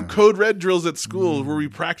 we have to do like that. code red drills at school where we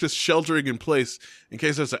practice sheltering in place in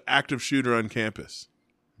case there's an active shooter on campus.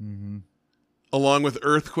 Along with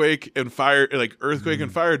earthquake and fire, like earthquake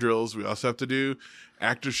and fire drills, we also have to do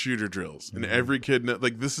active shooter drills. And every kid,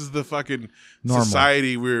 like this is the fucking Normal.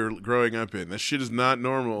 society we're growing up in. That shit is not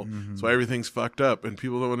normal. That's why everything's fucked up and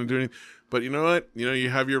people don't want to do anything. But you know what? You know, you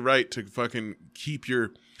have your right to fucking keep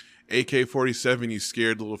your AK-47, you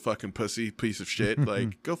scared little fucking pussy piece of shit.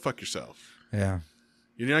 Like, go fuck yourself. Yeah.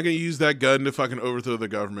 You're not going to use that gun to fucking overthrow the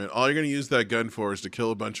government. All you're going to use that gun for is to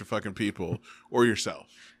kill a bunch of fucking people or yourself.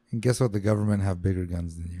 And guess what? The government have bigger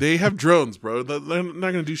guns than you. They have drones, bro. They're not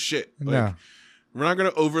going to do shit. Like, No. we're not going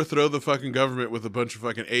to overthrow the fucking government with a bunch of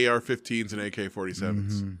fucking AR-15s and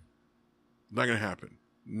AK-47s. Not going to happen.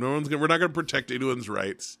 We're not going to protect anyone's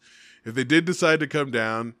rights. If they did decide to come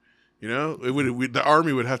down, you know, the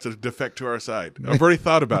army would have to defect to our side. I've already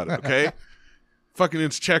thought about it. Okay, fucking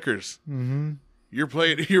it's checkers. You're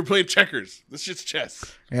playing checkers. This shit's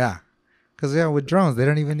chess. Yeah. Because, with drones, they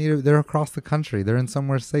don't even need it. They're across the country. They're in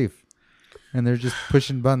somewhere safe. And they're just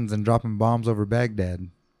pushing buttons and dropping bombs over Baghdad.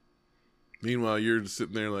 Meanwhile, you're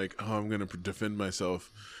sitting there like, oh, I'm going to defend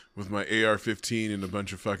myself with my AR-15 and a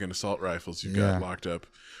bunch of fucking assault rifles you've got locked up,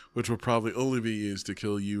 which will probably only be used to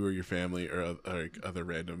kill you or your family or other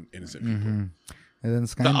random innocent people. And then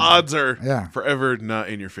Skynet. The odds are Yeah. forever not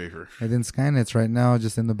in your favor. And then Skynet's right now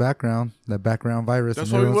just in the background. That background virus. That's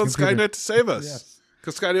in why we want everyone's computer. Skynet to save us. Yes.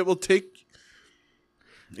 Because Skynet will take...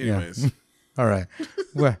 Anyways. All right.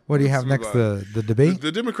 What do you have Let's next? move The debate?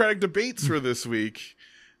 The Democratic debates for this week.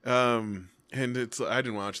 And I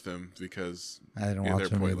didn't watch them because I didn't they're watch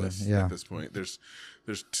them either. pointless Yeah. at this point. There's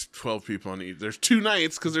 12 people on each. There's 2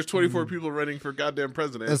 nights because there's 24 people running for goddamn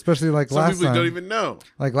president. Especially like Some last people time. don't even know.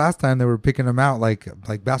 Like last time, they were picking them out like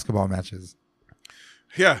basketball matches.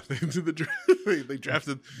 Yeah, they did the they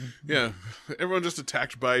drafted. Yeah, everyone just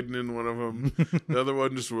attacked Biden in one of them. The other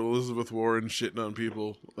one just Elizabeth Warren shitting on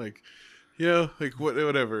people. Like, You know, like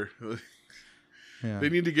whatever. Yeah. They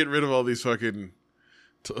need to get rid of all these fucking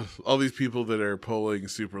all these people that are polling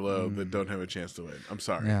super low that don't have a chance to win. I'm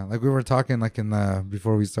sorry. Yeah, like we were talking like in the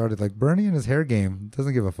before we started, like Bernie and his hair game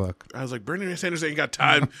doesn't give a fuck. I was like, Bernie Sanders ain't got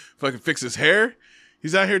time to fucking fix his hair.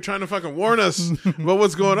 He's out here trying to fucking warn us about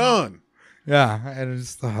what's going on. Yeah, and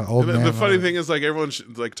it's the old And man. the funny thing is, like, everyone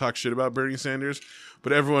like talks shit about Bernie Sanders,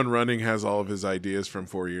 but everyone running has all of his ideas from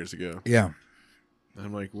 4 years ago. Yeah, And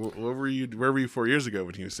I'm like, what were you? Where were you 4 years ago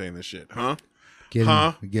when he was saying this shit? Huh?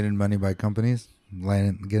 getting money by companies,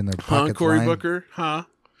 getting their pockets Cory lined. Booker? Huh?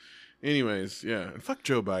 Anyways, yeah. And fuck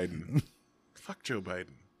Joe Biden. Fuck Joe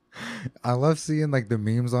Biden. I love seeing like the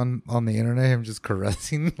memes on the internet, him just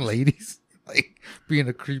caressing ladies, like being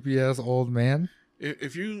a creepy ass old man.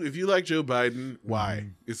 If you like Joe Biden, why?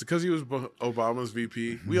 It's because he was Obama's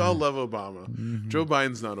VP. We all love Obama. Joe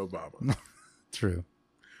Biden's not Obama. True.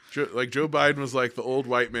 Joe Biden was like the old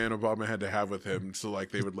white man Obama had to have with him, so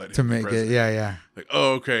like they would let him To be make it, president. yeah. Like,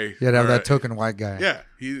 oh, okay. You had to have all that right. token white guy. Yeah,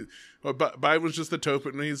 Biden was just the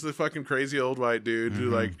token. He's the fucking crazy old white dude who,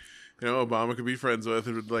 like, you know, Obama could be friends with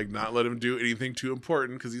and would like not let him do anything too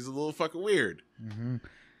important because he's a little fucking weird.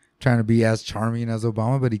 Trying to be as charming as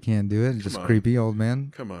Obama, but he can't do it. Just on. creepy old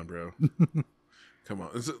man. Come on, bro. Come on.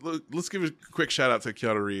 Let's give a quick shout out to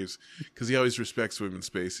Keanu Reeves because he always respects women's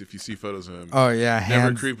space. If you see photos of him, Oh yeah, never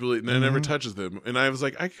hands. creepily, never touches them. And I was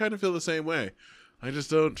like, I kind of feel the same way. I just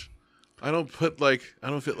don't. I don't put my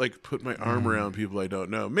arm around people I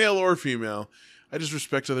don't know, male or female. I just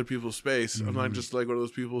respect other people's space. I'm not just like one of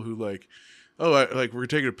those people who like, oh, we're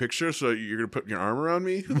taking a picture, so you're gonna put your arm around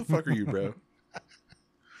me? Who the fuck are you, bro?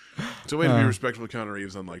 It's a way to be respectful to Keanu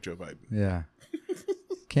Reeves, unlike Joe Biden. Yeah.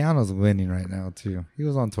 Keanu's winning right now too. He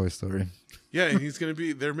was on Toy Story. Yeah, and he's gonna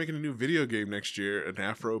be. They're making a new video game next year, an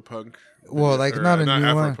Afro punk. Well, like Or, not a new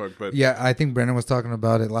Afro one. punk, but Yeah, I think Brandon was talking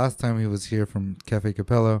about it last time he was here from Cafe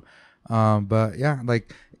Capello. But yeah,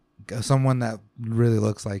 like someone that really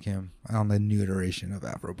looks like him on the new iteration of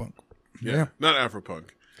Afropunk. yeah, not Afro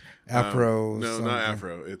punk. Afro. No, something. not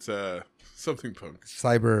Afro. It's something punk.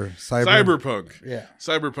 Cyberpunk. Yeah.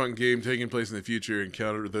 Cyberpunk game taking place in the future, and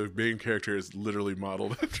the main character is literally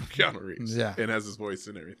modeled after Keanu Reeves. Yeah. And has his voice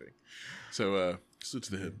and everything. So, salute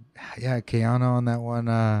to him. Yeah, Keanu on that one.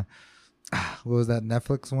 What was that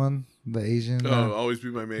Netflix one? The Asian. Always Be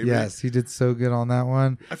My Maybe. Yes, he did so good on that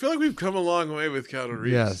one. I feel like we've come a long way with Keanu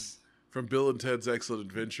Reeves. Yes. From Bill and Ted's Excellent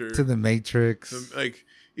Adventure. To the Matrix. Like,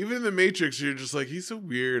 even in the Matrix, you're just like, he's a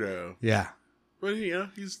weirdo. Yeah. But, you know,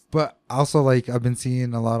 he's... But also, like, I've been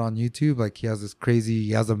seeing a lot on YouTube. Like, he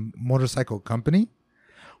has a motorcycle company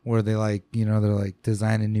where they, like, you know, they're, like,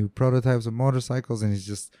 designing new prototypes of motorcycles. And he's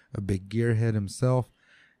just a big gearhead himself.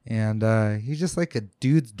 And he's just, like, a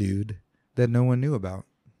dude that no one knew about.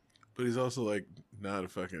 But he's also, like, not a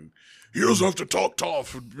fucking... He doesn't have to talk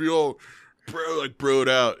tough and be all... broed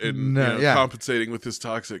out and compensating with his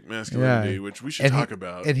toxic masculinity, which we should talk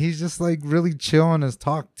about. And he's just like really chill on his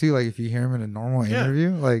talk too. Like if you hear him in a normal interview,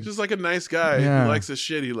 like just like a nice guy who likes the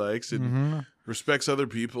shit he likes and respects other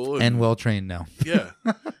people and well trained now. Yeah,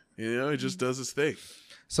 you know, he just does his thing.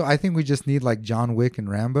 So I think we just need like John Wick and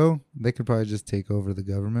Rambo. They could probably just take over the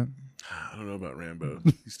government. I don't know about Rambo.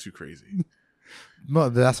 He's too crazy. Well,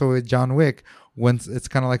 that's what with John Wick. Once it's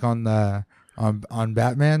kind of like on the. On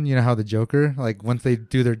Batman, you know how the Joker, like once they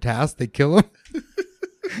do their task, they kill him.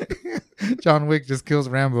 John Wick just kills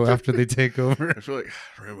Rambo after they take over. I feel like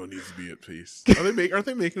Rambo needs to be at peace. Aren't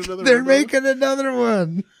they making another? They're Rambo? making another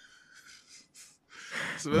one.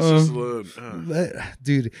 Sylvester Stallone,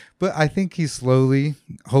 dude. But I think he's slowly.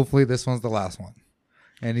 Hopefully, this one's the last one,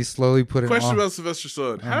 and he's slowly putting. Question about Sylvester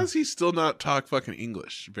Stallone: how does he still not talk fucking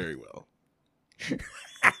English very well?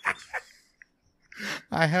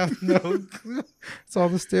 I have no clue. It's all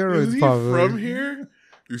the steroids. Is he probably from here?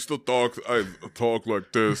 You still talk? I talk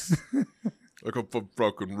like this, like I'm from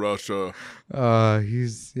fucking Russia.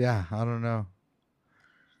 He's I don't know.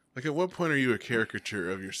 Like, at what point are you a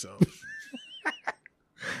caricature of yourself?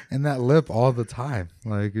 And that lip all the time,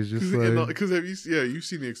 like it's just like because you've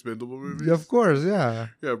seen the Expendable movies? Yeah, of course, yeah.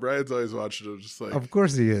 Yeah, Brian's always watching them, just like Of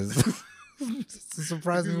course he is.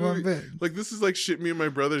 Surprise me one bit. Like, this is like shit me and my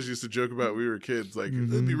brothers used to joke about when we were kids. Like,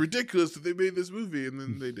 it'd be ridiculous if they made this movie, and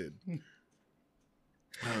then they did.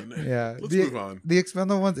 Oh, no. Yeah. Let's move on. The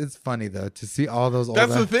Expendable ones, it's funny though to see all those old.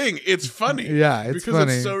 That's the thing. It's funny. Yeah, it's because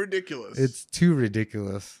funny. It's so ridiculous. It's too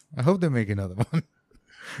ridiculous. I hope they make another one.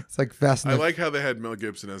 It's like Fast and I like how they had Mel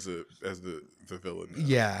Gibson as the villain.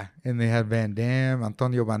 Yeah, and they had Van Damme,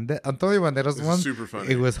 Antonio Banderas one. Super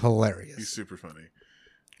funny. It was hilarious. He's super funny.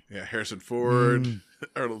 Yeah, Harrison Ford,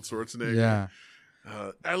 Arnold Schwarzenegger. Yeah.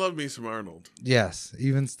 I love me some Arnold. Yes,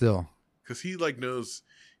 even still. because he like knows.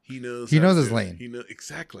 He knows his lane. He knows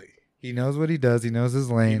exactly. He knows what he does. He knows his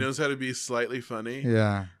lane. He knows how to be slightly funny.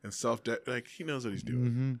 Yeah. And like he knows what he's doing.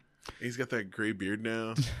 Mm-hmm. He's got that gray beard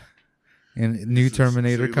now. And new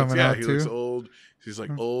Terminator coming out he too. looks old. He's like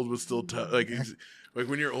old but still tough. Like he's like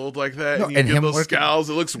when you're old like that No, and you and get him those working- scowls,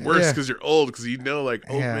 it looks worse because you're old. Because like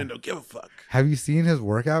old Yeah. men don't give a fuck. Have you seen his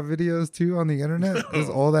workout videos too on the internet? No. This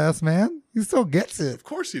old ass man, he still gets it. Of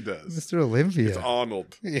course he does. Mr. Olympia. It's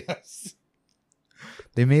Arnold. Yes.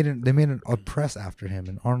 They made a press after him,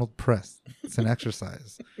 an Arnold press. It's an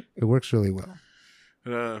exercise. It works really well.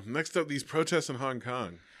 Next up, these protests in Hong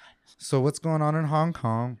Kong. So what's going on in Hong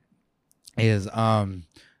Kong is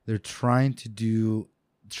they're trying to do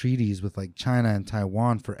treaties with like China and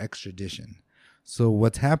Taiwan for extradition. So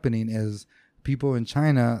what's happening is people in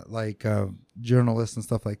China, like journalists and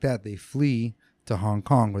stuff like that, they flee to Hong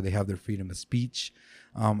Kong where they have their freedom of speech.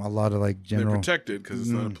 A lot of like general They're protected because it's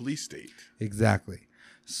not a police state. Exactly.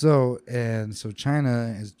 So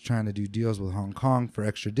China is trying to do deals with Hong Kong for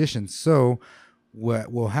extradition. So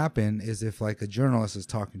what will happen is if like a journalist is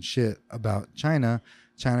talking shit about China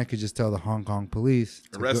could just tell the Hong Kong police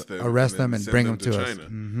to arrest them and bring them to us. China.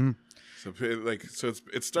 Mm-hmm. So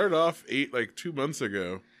it started off 2 months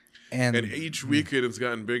ago, and each weekend it's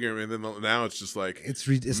gotten bigger, and then now it's just like it's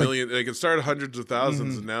million. Like it started hundreds of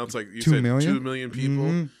thousands, and now it's like you 2 said, million? 2 million people.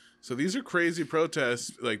 Mm-hmm. So these are crazy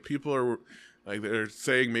protests. Like people are. Like they're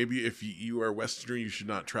saying maybe if you are Western, you should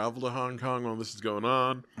not travel to Hong Kong while this is going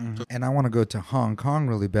on. Mm-hmm. And I want to go to Hong Kong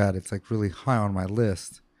really bad. It's like really high on my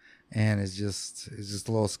list. And it's just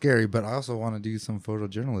a little scary. But I also want to do some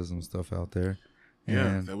photojournalism stuff out there.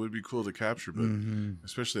 Yeah, that would be cool to capture. But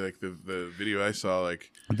especially like the video I saw,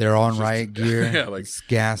 like they're on riot gear. Yeah, like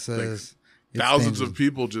gases. Like thousands of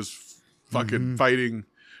people just fucking fighting.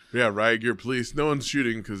 Yeah, riot gear police. No one's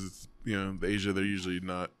shooting because it's, Asia, they're usually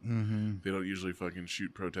not. They don't usually fucking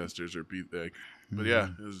shoot protesters or beat like. But yeah,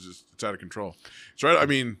 it's out of control. It's right. I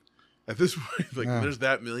mean, at this point, like there's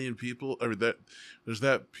that million people, or there's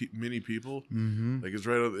many people. Like it's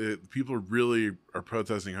right. People really are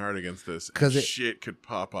protesting hard against this because shit could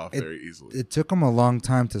pop off very easily. It took them a long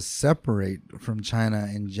time to separate from China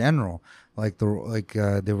in general. Like they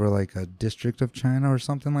were like a district of China or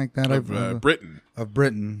something like that. Of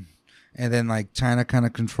Britain. And then, like, China kind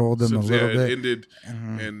of controlled them a little bit. It ended,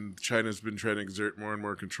 and China's been trying to exert more and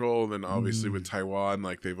more control. And then, obviously, with Taiwan,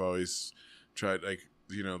 like, they've always tried, like,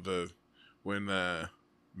 when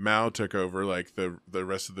Mao took over, like, the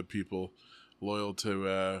rest of the people loyal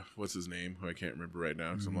to, what's his name? Who I can't remember right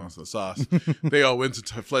now because I'm lost in the sauce. They all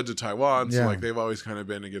fled to Taiwan. So, like, they've always kind of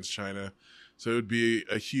been against China. So it would be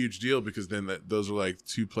a huge deal because then those are like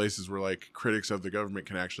two places where like critics of the government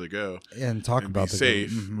can actually go and talk about be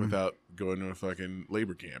safe without going to a fucking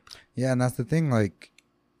labor camp. Yeah, and that's the thing. Like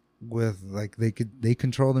with like they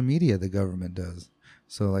control the media. The government does.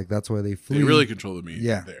 So like that's why they flee. They really control the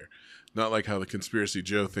media there. Not like how the Conspiracy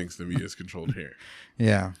Joe thinks the media is controlled here.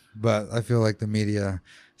 Yeah, but I feel like the media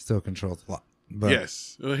still controls a lot. But,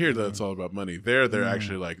 yes. Well, here that's all about money. They're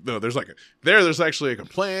actually like no. There's actually like a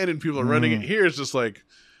plan and people are running it. Here it's just like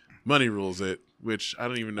money rules it, which I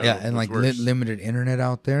don't even know. Yeah, and like limited internet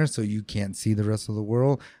out there, so you can't see the rest of the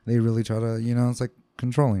world. They really try to, it's like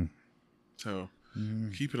controlling. So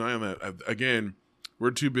keep an eye on that. Again,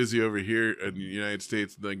 we're too busy over here in the United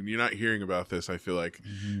States. Like you're not hearing about this. I feel like,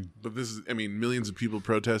 but this is. I mean, millions of people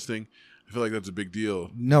protesting. I feel like that's a big deal.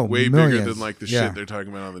 No, way millions. bigger than like the shit they're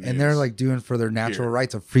talking about on the news. And they're like doing for their natural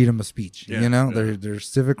rights of freedom of speech. Their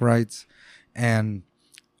civic rights. And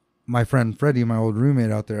my friend Freddie, my old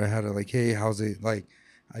roommate out there, I had to like, hey, how's it like?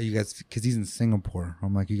 You guys, because he's in Singapore.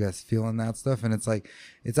 I'm like, you guys feeling that stuff? And it's like,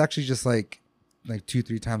 it's actually just like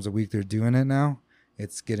 2-3 times a week they're doing it now.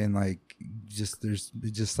 It's getting like just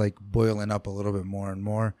like boiling up a little bit more and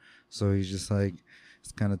more. So he's just like.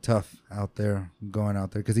 It's kind of tough out there, going out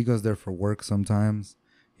there, because he goes there for work sometimes.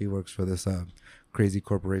 He works for this crazy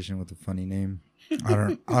corporation with a funny name.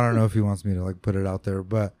 I don't know if he wants me to like put it out there,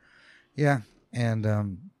 but yeah. And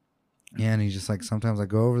and he's just like, sometimes I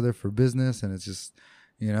go over there for business, and it's just,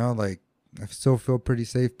 like I still feel pretty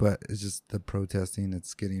safe, but it's just the protesting.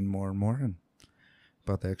 It's getting more and more, and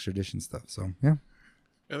about the extradition stuff. So yeah.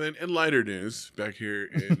 And then in lighter news, back here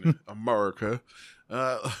in America,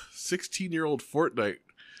 16-year-old Fortnite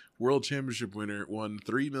World Championship winner won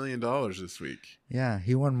 $3 million this week. Yeah,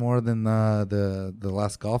 he won more than the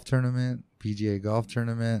last golf tournament, PGA golf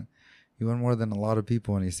tournament. He won more than a lot of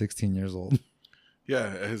people when he's 16 years old. Yeah,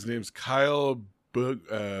 his name's Kyle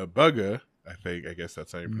Bugga, I guess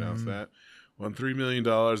that's how you pronounce that. Won $3 million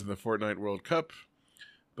in the Fortnite World Cup.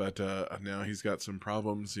 But now he's got some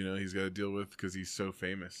problems, he's got to deal with because he's so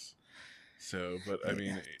famous. So, but I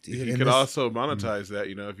mean, Dude, he and could this- also monetize that.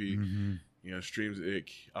 If he Mhm. streams it.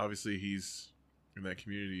 Obviously, he's in that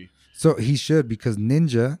community. So he should, because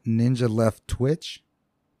Ninja left Twitch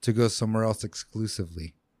to go somewhere else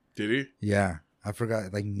exclusively. Did he? Yeah, I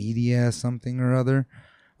forgot, like Media something or other.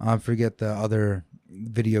 I forget the other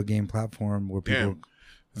video game platform where people.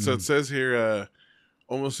 Damn. So it says here,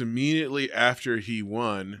 almost immediately after he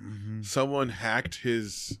won, someone hacked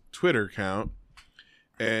his Twitter account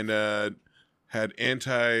and had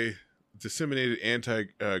disseminated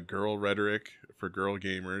anti-girl rhetoric for girl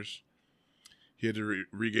gamers. He had to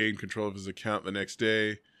regain control of his account the next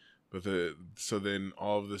day, but so then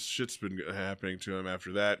all of this shit's been happening to him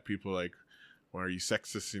after that. People like, why are you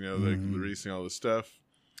sexist? Like releasing all this stuff,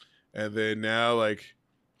 and then now like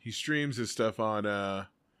he streams his stuff on.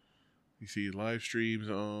 You see live streams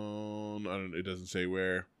on. It doesn't say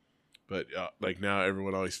where, but like now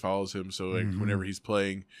everyone always follows him. So like whenever he's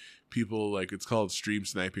playing, people like it's called stream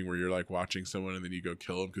sniping, where you're like watching someone and then you go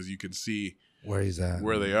kill them because you can see Where he's at,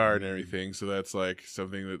 where they are and everything. So that's like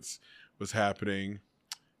something was happening,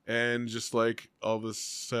 and just like all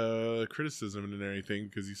this criticism and everything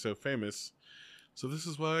because he's so famous. So this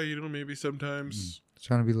is why maybe sometimes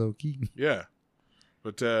trying to be low key. Yeah,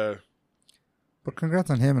 but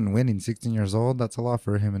congrats on him and winning. 16 years old. That's a lot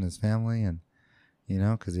for him and his family, and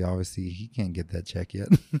because he can't get that check yet.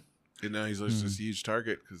 And now he's just this huge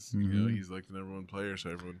target because he's like the number one player,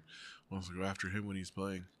 so everyone wants to go after him when he's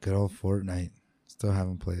playing. Good old Fortnite. Still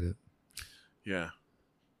haven't played it. Yeah,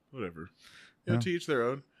 whatever. Yeah. To each their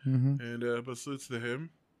own. And but salutes to him.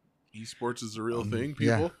 Esports is a real thing,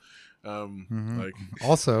 people. Like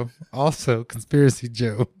also Conspiracy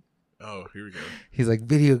Joe. Oh, here we go. He's like,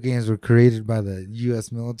 video games were created by the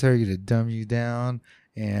U.S. military to dumb you down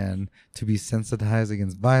and to be sensitized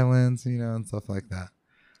against violence, and stuff like that.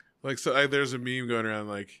 Like, so there's a meme going around,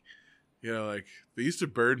 like, like they used to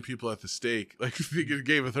burn people at the stake. Like, in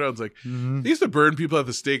Game of Thrones, like, they used to burn people at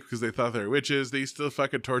the stake because they thought they were witches. They used to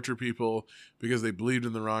fucking torture people because they believed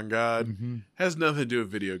in the wrong god. Has nothing to do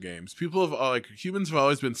with video games. People humans have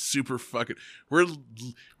always been super fucking.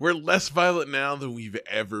 We're less violent now than we've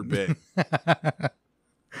ever been.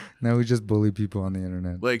 Now we just bully people on the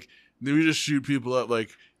internet. Like, we just shoot people up.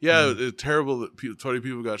 Like, it's terrible that 20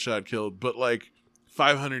 people got shot, killed, but like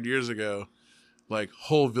 500 years ago, like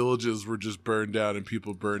whole villages were just burned down and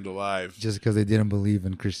people burned alive just because they didn't believe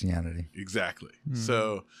in Christianity. Exactly.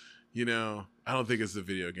 So, I don't think it's the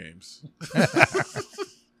video games.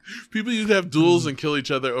 People used to have duels and kill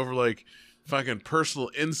each other over like fucking personal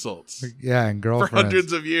insults. Yeah, and girlfriends for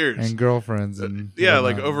hundreds of years. And girlfriends and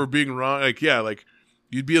like over being wrong. Like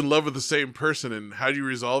you'd be in love with the same person, and how do you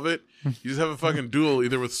resolve it? You just have a fucking duel,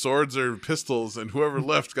 either with swords or pistols, and whoever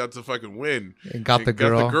left got to fucking win. And got the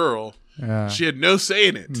girl. Yeah. She had no say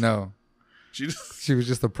in it. No. She was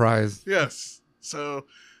just a prize. Yes. So,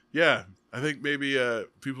 yeah, I think maybe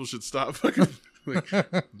people should stop fucking,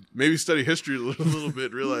 maybe study history a little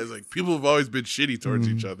bit, realize like people have always been shitty towards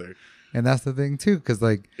each other. And that's the thing too, because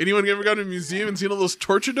like anyone ever gone to a museum and seen all those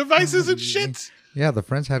torture devices and shit? Yeah, the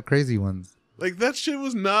French had crazy ones. Like, that shit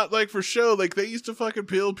was not, like, for show. Like, they used to fucking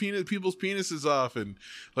peel people's penises off and,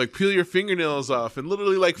 like, peel your fingernails off and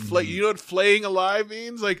literally, like, you know what flaying alive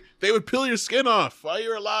means? Like, they would peel your skin off while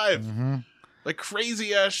you're alive. Like,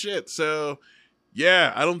 crazy-ass shit. So,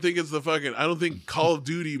 yeah, I don't think I don't think Call of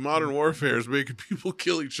Duty Modern Warfare is making people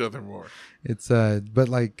kill each other more. It's, but,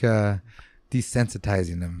 like,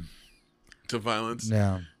 desensitizing them. To violence?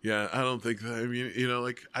 Yeah, I don't think that. I mean,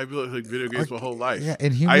 like, I've been like video games my whole life. Yeah,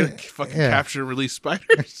 and I fucking capture and release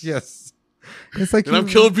spiders. Yes, it's like, and I'm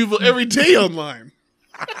killing people every day online,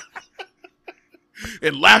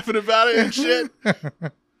 and laughing about it and shit.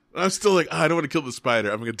 And I'm still like, I don't want to kill the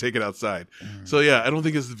spider. I'm gonna take it outside. So yeah, I don't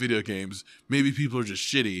think it's the video games. Maybe people are just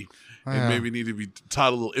shitty, and maybe need to be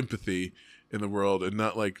taught a little empathy in the world, and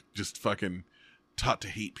not like just fucking taught to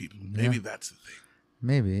hate people. Maybe that's the thing.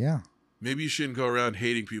 Maybe, yeah. Maybe you shouldn't go around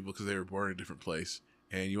hating people because they were born in a different place,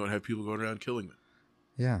 and you won't have people going around killing them.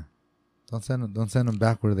 Yeah, don't send them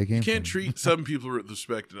back where they came from. You can't treat some people with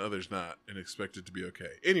respect and others not, and expect it to be okay.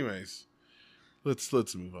 Anyways, let's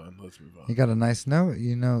move on. You got a nice note,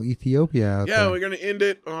 Ethiopia out there. Yeah, we're gonna end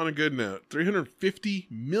it on a good note. 350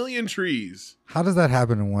 million trees. How does that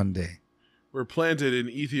happen in one day? Were planted in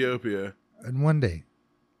Ethiopia in one day.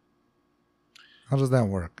 How does that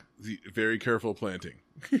work? Very careful planting.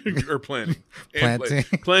 Or planting.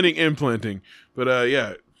 Planting and planting.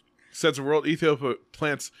 But sets a world. Ethiopia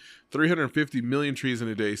plants 350 million trees in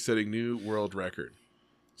a day, setting new world record.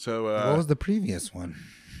 So what was the previous one?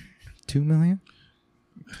 2 million?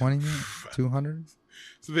 20 million? 200?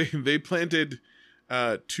 So they planted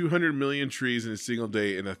 200 million trees in a single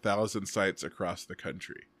day in 1,000 sites across the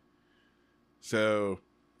country. So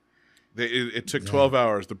it took 12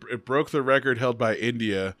 hours. It broke the record held by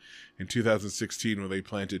India in 2016 when they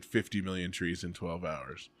planted 50 million trees in 12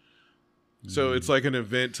 hours. So it's like an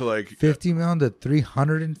event to like 50 million to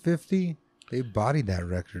 350. They bodied that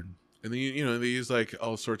record. And then, they use like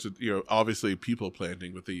all sorts of, obviously people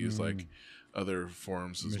planting, but they use like other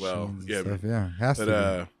forms as well. Yeah. Stuff, yeah. Has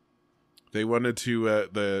to be. They wanted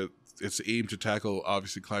to, it's aimed to tackle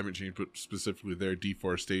obviously climate change, but specifically their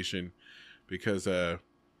deforestation, because it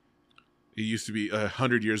used to be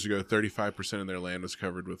 100 years ago, 35% of their land was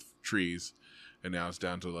covered with trees, and now it's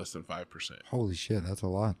down to less than 5%. Holy shit, that's a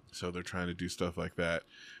lot. So they're trying to do stuff like that,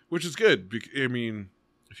 which is good. I mean,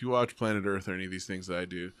 if you watch Planet Earth or any of these things that I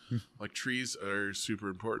do, like trees are super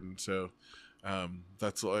important. So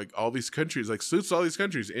that's like all these countries, like suits all these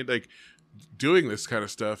countries, and like doing this kind of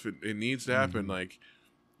stuff, it needs to happen. Like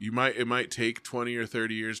it might take 20 or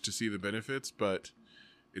 30 years to see the benefits, but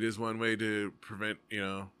it is one way to prevent,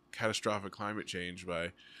 catastrophic climate change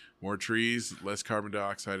by more trees, less carbon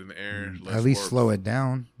dioxide in the air. Less At least warmth. slow it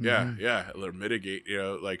down. Yeah, or mitigate,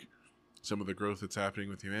 like some of the growth that's happening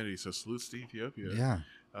with humanity. So salutes to Ethiopia. Yeah.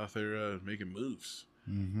 Out there making moves.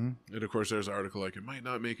 Mm-hmm. And of course, there's an article like it might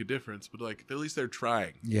not make a difference, but like at least they're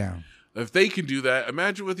trying. Yeah. If they can do that,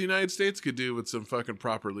 imagine what the United States could do with some fucking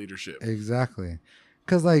proper leadership. Exactly.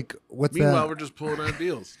 Because like, what's Meanwhile, that? we're just pulling out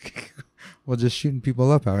deals. We're just shooting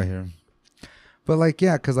people up out here. But like,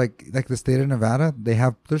 yeah, because like the state of Nevada,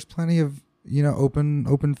 there's plenty of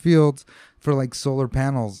open fields for like solar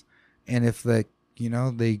panels, and if they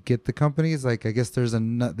get the companies, like I guess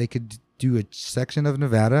they could do a section of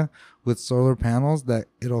Nevada with solar panels that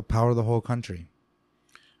it'll power the whole country.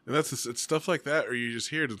 And it's stuff like that, or you just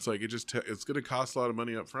hear it. It's like it's going to cost a lot of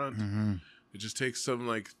money up front. Mm-hmm. It just takes some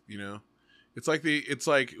it's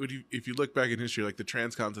like if you look back in history, like the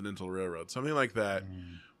Transcontinental Railroad, something like that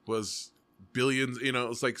was billions.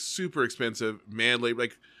 It's like super expensive,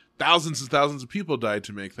 like thousands and thousands of people died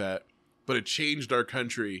to make that, but it changed our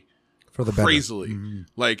country for the crazily. Mm-hmm.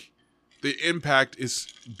 Like the impact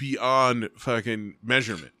is beyond fucking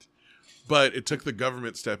measurement. But it took the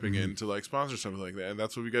government stepping in to like sponsor something like that, and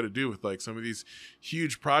that's what we got to do with like some of these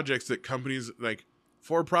huge projects that companies like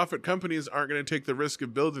for-profit companies aren't going to take the risk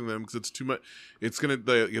of building them because it's too much. It's gonna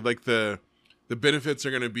the benefits are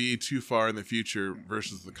going to be too far in the future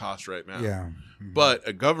versus the cost right now. Yeah, But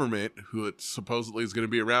a government who it supposedly is going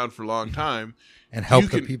to be around for a long time and help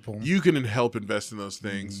the people. You can help invest in those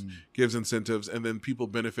things, gives incentives, and then people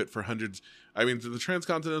benefit for hundreds. I mean, the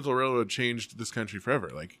Transcontinental Railroad changed this country forever.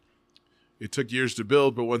 Like. It took years to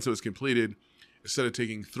build, but once it was completed, instead of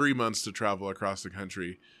taking 3 months to travel across the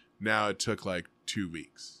country, now it took like 2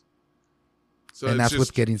 weeks. So and that's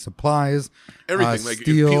with getting supplies, everything. Like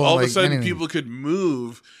steel, all of like a sudden, anything. people could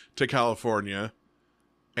move to California,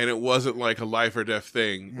 and it wasn't like a life or death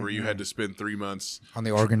thing where you had to spend 3 months on the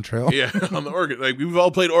Oregon Trail. Yeah, on the Oregon. Like we've all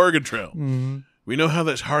played Oregon Trail. We know how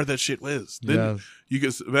hard that shit was. Then you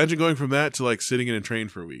could imagine going from that to like sitting in a train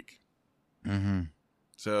for a week.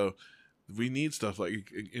 So. We need stuff like,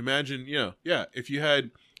 imagine, if you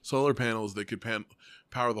had solar panels that could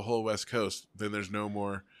power the whole West Coast, then there's no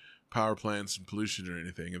more power plants and pollution or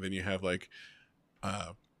anything. And then you have like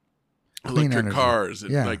electric energy. Cars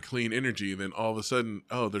and like clean energy. Then all of a sudden,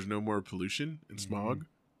 there's no more pollution and smog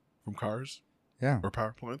from cars or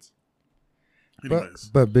power plants. Anyways.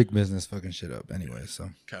 But big business fucking shit up anyway.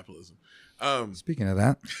 So capitalism. Speaking of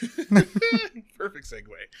that, perfect segue.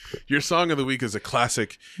 Your song of the week is a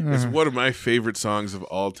classic. It's one of my favorite songs of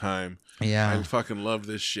all time. Yeah, I fucking love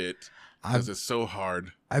this shit because it's so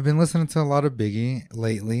hard. I've been listening to a lot of Biggie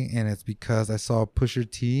lately, and it's because I saw Pusha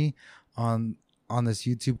T on this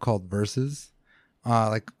YouTube called Versus.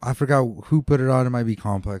 Like I forgot who put it on. It might be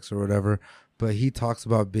Complex or whatever, but he talks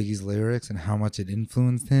about Biggie's lyrics and how much it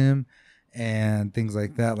influenced him and things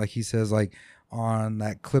like that. Like he says, like. On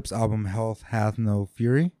that Clips album, Health Hath No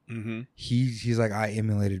Fury, he's like, I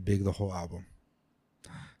emulated Big the whole album.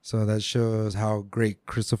 So that shows how great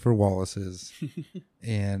Christopher Wallace is.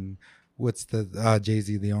 And what's the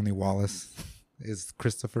Jay-Z, the only Wallace is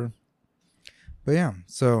Christopher. But yeah,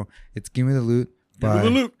 so it's Give Me the Loot.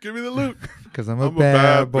 Give me the loot. Because I'm a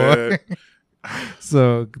bad boy.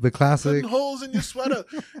 So the classic. Putting holes in your sweater.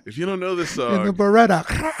 If you don't know this song. In the Beretta.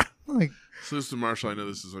 Like. Salute to Marshall. I know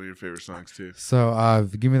this is one of your favorite songs too. So,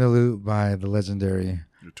 Give Me the Loot by the legendary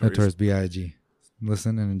Notorious B.I.G.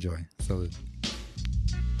 Listen and enjoy. Salute.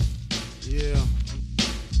 Yeah.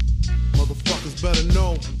 Motherfuckers better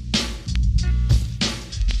know.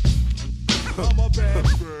 I'm a bad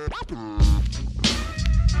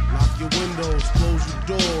Lock your windows, close your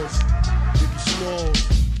doors. Biggie Smalls.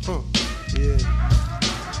 Yeah.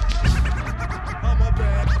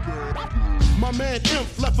 My man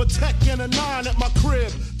Imp left a tech and a 9 at my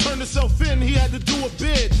crib. Turned himself in, he had to do a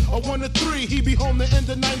bid. A 1 to 3, he be home the end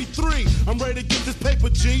of 93. I'm ready to get this paper,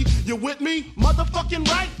 G. You with me? Motherfucking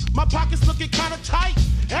right. My pockets looking kinda tight.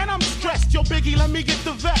 And I'm stressed. Yo, Biggie, let me get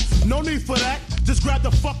the vest. No need for that. Just grab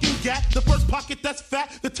the fucking gat. The first pocket that's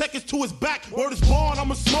fat. The tech is to his back. Word is born,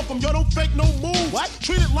 I'ma smoke him. Yo, don't fake no moves. What?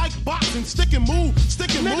 Treat it like boxing. Stick and move.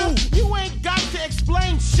 Stick and move. You ain't got to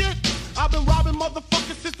explain shit. I've been robbing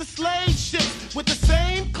motherfuckers since the slave shit. With the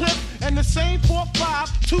same clip and the same 4-5.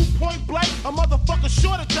 2-point blank. A motherfucker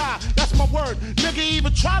sure to die. That's my word. Nigga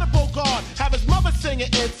even try to bogart. Have his mother singing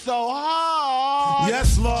It's So Hard.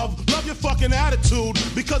 Yes, love. Love your fucking attitude.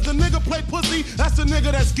 Because the nigga play pussy, that's the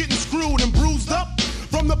nigga that's getting screwed and bruised up.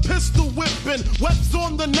 From the pistol whipping, webs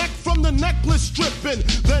on the neck from the necklace stripping.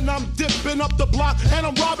 Then I'm dipping up the block and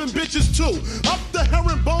I'm robbing bitches too. Up the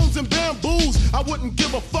herringbones and bamboos. I wouldn't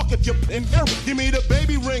give a fuck if you're in error. Give me the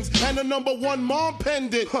baby rings and the #1 mom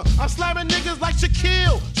pendant. I'm slamming niggas like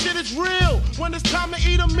Shaquille. Shit is real. When it's time to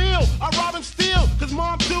eat a meal, I rob and steal. Cause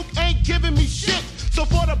Mom Duke ain't giving me shit. So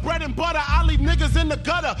for the bread and butter, I leave niggas in the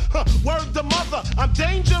gutter. Word to mother, I'm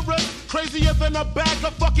dangerous. Crazier than a bag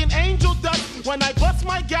of fucking angel dust. When I bust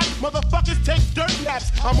my gap, motherfuckers take dirt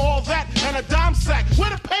naps. I'm all that and a dime sack. Where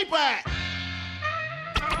the paper at?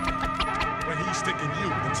 But he's sticking you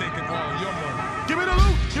and taking all your money. Give me the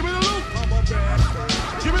loot, give me the loot.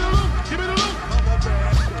 Give me the loot, give me the loot.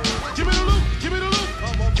 Give me the loot, give me the loot.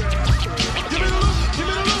 Give me the loot,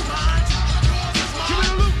 give me the loot. Give me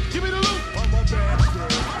the loot, give me the loot.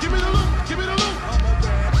 Give me the loot, give me the loot.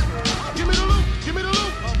 Give me the loot, give me the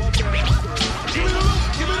loot. Give me the loot,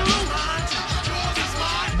 give me the loot.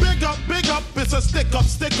 Big up, it's a stick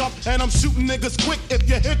up, and I'm shooting niggas quick if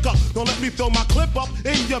you hiccup. Don't let me throw my clip up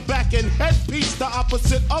in your back and headpiece, the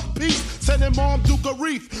opposite of peace. Sending Mom Duke a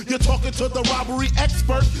reef. You're talking to the robbery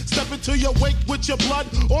expert. Step into your wake with your blood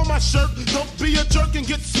or my shirt. Don't be a jerk and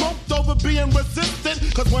get smoked over being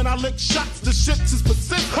resistant. Cause when I lick shots, the shits is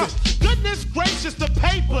persistent. Goodness gracious, the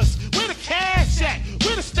papers. Where the cash at?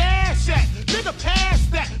 Where the stash at? Nigga, pass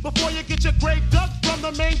that before you get your grave dug from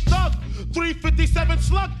the main thug. 357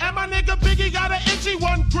 slug, and my nigga Biggie got an itchy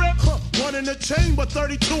one grip. One in the chamber,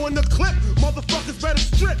 32 in the clip. Motherfuckers better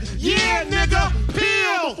strip. Yeah, nigga,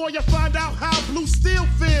 peel before you find out how blue steel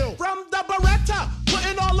feel. From the Beretta,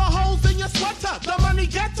 putting all the holes in your sweater. The money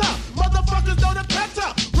getter, motherfuckers know the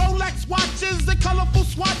better. Rolex watches and colorful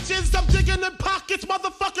swatches. I'm digging in pockets,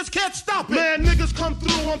 motherfuckers can't stop it. Man, niggas come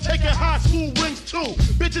through, I'm taking high school rings too.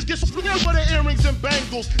 Bitches get screwed for the earrings and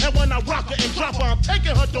bangles. And when I rock her and drop her, I'm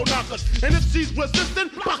taking her knockers. And if she's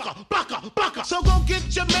resistant, baka, baka, baka. So go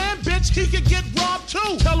get your man, bitch, he could get robbed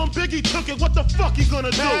too. Tell him Biggie took it, what the fuck he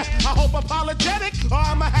gonna do? I hope apologetic, or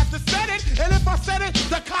I'ma have to set it. And if I said it,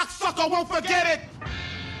 the cocksucker won't forget it.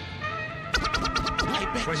 Hey,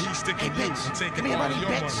 but he's sticking you and taking all your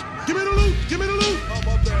money. Give me the loot, give me the loot.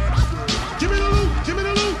 Give me the loot, give me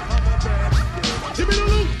the loot. Give me the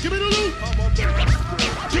loot, give me the loot.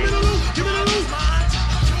 Give me the loot, give me the loot.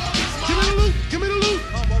 Give me the loot, give me the loot.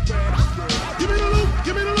 Give me the loot,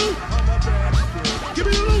 give me the loot. Give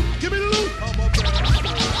me the loot, give me the loot.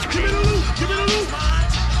 Give me the loot, give me the loot.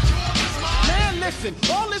 Man, listen,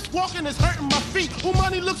 all this walking is hurting my feet. Who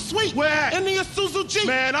money looks sweet? Where? In the Isuzu Jeep.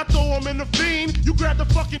 Man, I throw him in the fiend. You grab the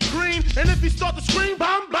fucking green, and if he start to scream,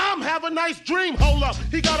 bam, bam, have a nice dream. Hold up,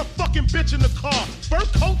 he got a fucking bitch in the car. Fur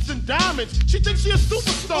coats and diamonds. She thinks she a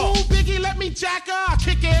superstar. Ooh, Biggie, let me jack her. I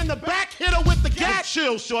kick her in the back, hit her with the gas.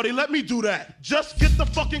 Chill, shorty, let me do that. Just get the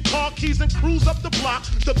fucking car keys and cruise up the block.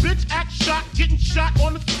 The bitch act shot, getting shot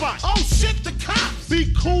on the spot. Oh shit, the cops.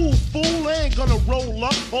 Be cool, fool. They ain't gonna roll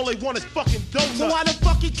up. All they want is fucking donuts. So why the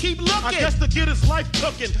fuck he keep looking? I guess to get his life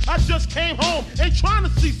cooking. I just came home, ain't trying to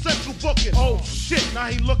see Central booking. Oh shit, now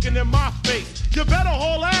he looking in my face. You better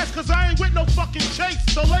haul ass, cause I ain't with no fucking chase.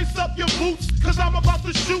 So lace up your boots, cause I'm about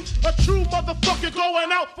to shoot a true motherfucker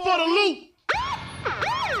going out for the loot.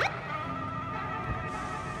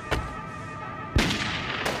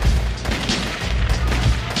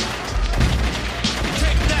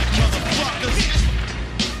 Take that, motherfuckers.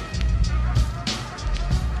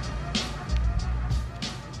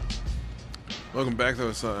 Welcome back. That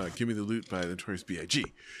was Give Me the Loot by the Notorious B.I.G.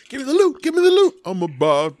 Give me the loot, give me the loot. I'm a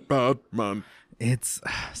bad man. It's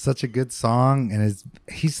such a good song, and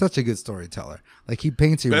he's such a good storyteller. Like he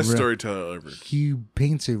paints best storyteller ever. He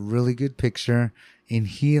paints a really good picture, and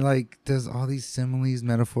he like does all these similes,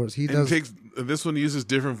 metaphors. He does. This one uses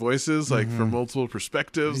different voices, like from multiple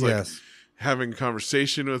perspectives. Like Yes. having a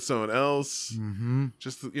conversation with someone else. Mm-hmm.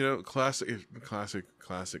 Just, classic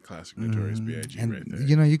Notorious B.I.G. And right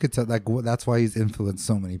there. you could tell that's why he's influenced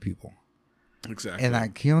so many people. Exactly.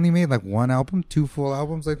 And he only made one album, 2 full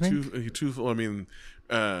albums, I think. Two full. I mean,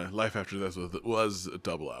 Life After Death was a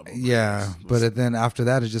double album. Yeah, but then after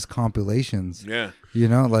that, it's just compilations. Yeah.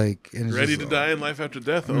 And it's Ready just, to Die and Life After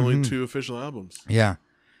Death, only 2 official albums. Yeah,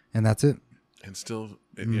 and that's it. And still,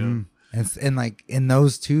 And in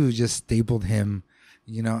those 2 just stapled him,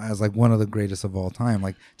 as one of the greatest of all time.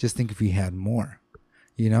 Just think if he had more.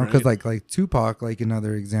 Because like Tupac,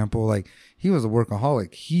 another example, he was a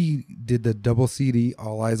workaholic. He did the double CD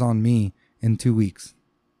All Eyes on Me in 2 weeks.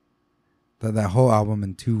 That whole album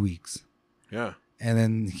in 2 weeks. Yeah. And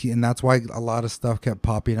then and that's why a lot of stuff kept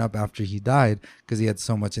popping up after he died, because he had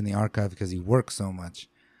so much in the archive because he worked so much.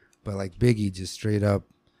 But Biggie, just straight up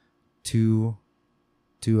two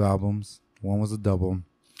albums. One was a double,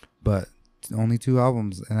 but only 2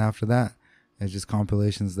 albums, and after that, it's just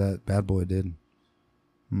compilations that Bad Boy did.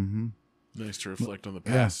 Mm-hmm. Nice to reflect on the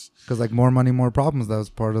past. Because More Money, More Problems, that was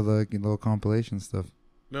part of the little compilation stuff.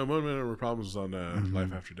 No, More Money, More Problems was on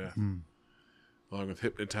Life After Death, along with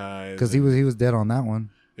Hypnotize. Because he was dead on that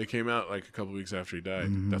one. It came out a couple weeks after he died.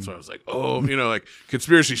 That's why I was like, oh,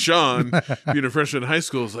 Conspiracy Sean, being a freshman in high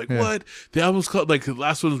school, is what? The album's called, the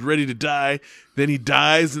last one was Ready to Die. Then he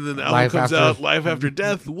dies, and then the album comes out, Life After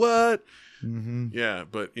Death. What? Mm-hmm. Yeah,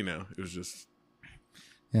 but, it was just...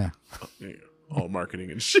 Yeah. All marketing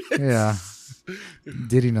and shit. Yeah.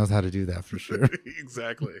 Diddy knows how to do that for sure.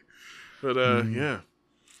 Exactly. But, yeah.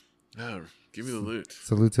 Oh, give me the loot.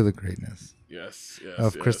 Salute to the greatness. Yes.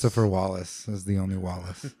 Of Christopher Wallace as the only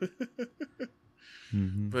Wallace.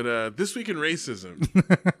 But this week in racism.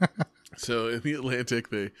 So in the Atlantic,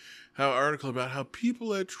 they have an article about how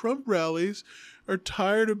people at Trump rallies are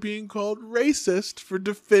tired of being called racist for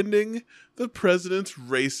defending the president's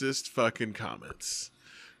racist fucking comments.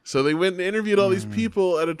 So they went and interviewed all these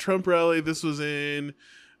people at a Trump rally. This was in,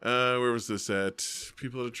 where was this at?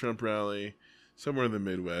 People at a Trump rally somewhere in the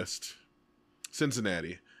Midwest.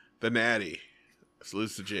 Cincinnati. The Natty.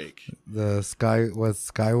 Salutes to Jake. The Skywalk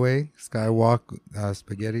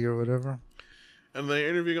spaghetti or whatever. And they're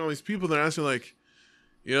interviewing all these people. They're asking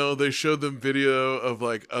they showed them video of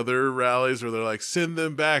other rallies where they're send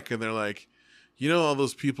them back. And they're like, all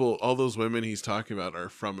those people, all those women he's talking about are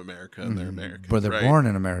from America and they're Americans. But they're born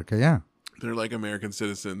in America, yeah. They're American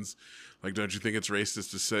citizens. Don't you think it's racist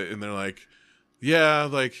to say? And they're like, yeah,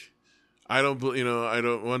 I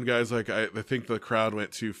don't, one guy's I think the crowd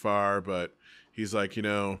went too far, but he's I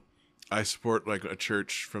support a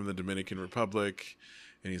church from the Dominican Republic.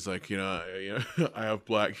 And he's like, I have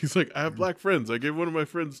black. He's like, I have black friends. I gave one of my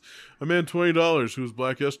friends, a man, $20 who was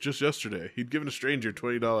black just yesterday. He'd given a stranger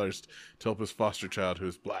 $20 to help his foster child who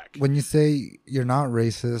was black. When you say you're not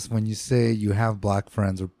racist, when you say you have black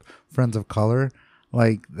friends or friends of color,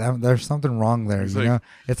 there's something wrong there. He's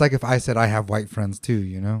it's like if I said I have white friends too.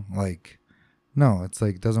 No, it's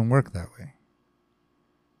it doesn't work that way.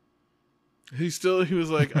 He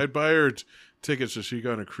was like, I'd buy her tickets so she could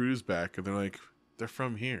go on a cruise back. And they're like, they're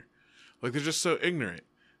from here. They're just so ignorant.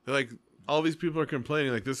 They're all these people are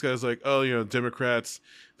complaining. This guy's oh, Democrats,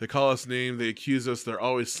 they call us names, they accuse us, they're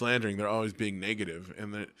always slandering, they're always being negative.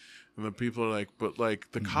 And the people are but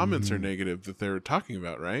the comments are negative that they're talking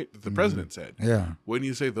about, right? That the president said. Yeah. Wouldn't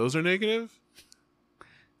you say those are negative?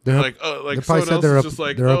 They're they probably someone said else is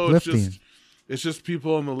just they're uplifting. It's just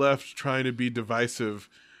people on the left trying to be divisive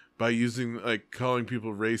by using calling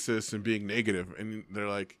people racist and being negative. And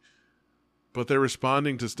they're but they're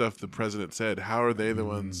responding to stuff the president said. How are they the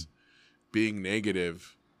ones being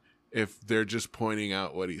negative if they're just pointing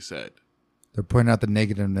out what he said? They're pointing out the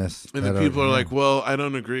negativeness. And the people are well, I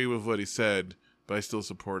don't agree with what he said, but I still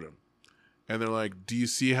support him. And they're do you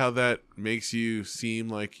see how that makes you seem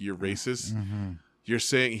like you're racist? Mm-hmm. You're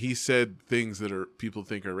saying he said things that people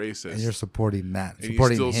think are racist. And you're supporting that. And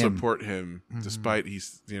you still support him despite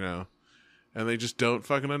he's, and they just don't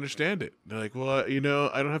fucking understand it. They're well, I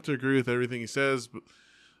don't have to agree with everything he says,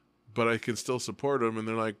 but I can still support him. And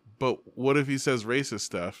they're but what if he says racist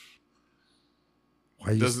stuff?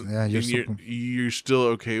 Why you're still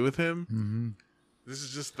okay with him? Mm-hmm. This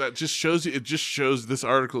is that just shows you. It just shows this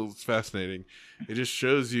article is fascinating. It just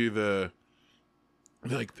shows you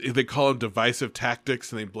they call them divisive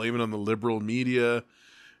tactics and they blame it on the liberal media.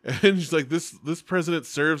 And she's this president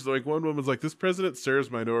serves, one woman's this president serves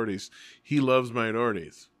minorities. He loves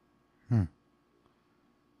minorities. And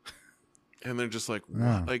they're just what?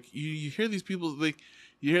 You hear these people,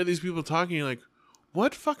 you hear these people talking, you're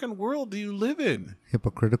what fucking world do you live in?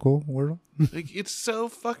 Hypocritical world? It's so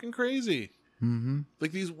fucking crazy. Mm-hmm.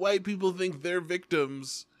 Like, these white people think they're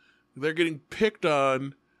victims. They're getting picked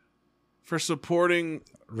on for supporting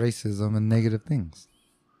Racism and negative things.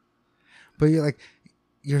 But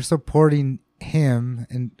you're supporting him,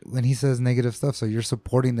 and when he says negative stuff, so you're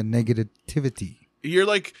supporting the negativity. You're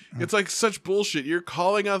like, it's like such bullshit. You're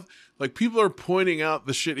calling out, like, people are pointing out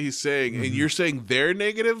the shit he's saying, and you're saying they're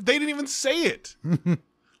negative. They didn't even say it.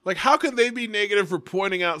 Like, how can they be negative for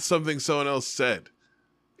pointing out something someone else said?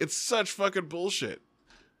 It's such fucking bullshit.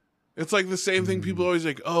 It's like the same thing people always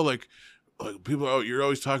like, oh, like people, oh, you're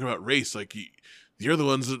always talking about race. Like, you're the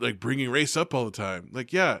ones that, like, bringing race up all the time.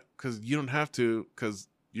 Like, yeah, because you don't have to, because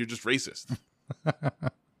you're just racist.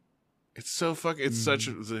 It's so fucking, it's such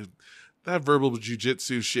that verbal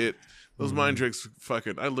jujitsu shit, those mind tricks,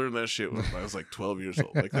 fucking, I learned that shit when I was like 12 years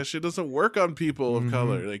old. Like, that shit doesn't work on people of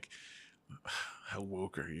color. Like, how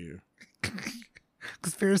woke are you?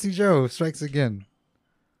 Conspiracy Joe strikes again.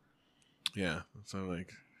 Yeah. So I'm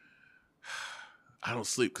like, I don't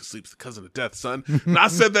sleep because sleep's the cousin of death, son. And I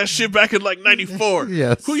said that shit back in like 94.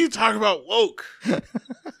 Yes. Who you talking about woke? I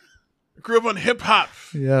grew up on hip hop.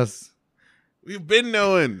 Yes. We've been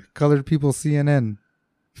knowing. Colored people CNN.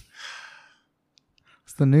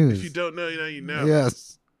 It's the news. If you don't know, you know.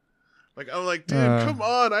 Yes. Like, I'm like, dude, come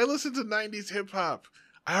on. I listen to 90s hip hop.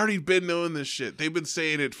 I already been knowing this shit. They've been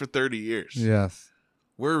saying it for 30 years. Yes.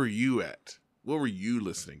 Where were you at? What were you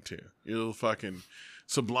listening to? Your little fucking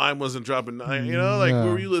Sublime wasn't dropping 9. You know, like, what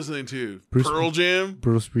were you listening to? Pearl Jam?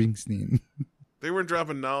 Bruce Springsteen. They weren't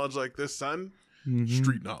dropping knowledge like this, son.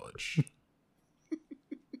 Street knowledge.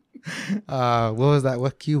 What was that?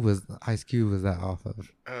 What cube was Ice Cube was that off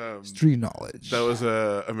of? Street Knowledge. That was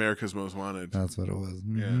America's Most Wanted. That's what it was.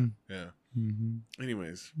 Yeah.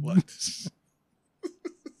 Anyways, what?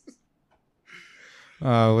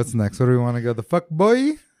 What's next? What do we want to go? The fuck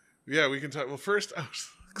boy? Yeah, we can talk. Well, first,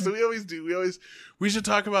 because we always do. We should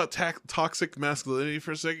talk about toxic masculinity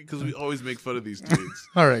for a second, because we always make fun of these dudes.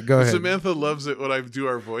 All right, go ahead. Samantha loves it when I do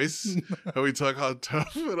our voice, and we talk how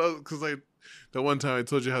tough. Because that one time I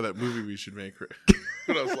told you how that movie we should make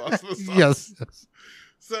when I was lost in the sauce. Yes.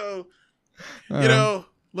 So, you know,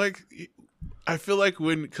 like, I feel like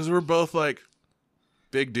because we're both like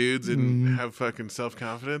big dudes and have fucking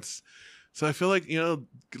self-confidence. So I feel like,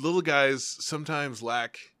 little guys sometimes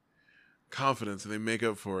lack confidence, and they make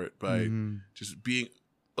up for it by just being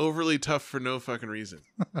overly tough for no fucking reason.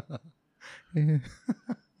 You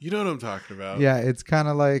know what I'm talking about. Yeah, it's kind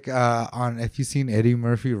of like if you've seen Eddie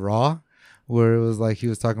Murphy Raw, where it was like he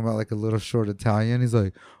was talking about like a little short Italian. He's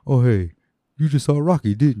like, oh, hey, you just saw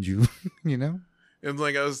Rocky, didn't you? You know? And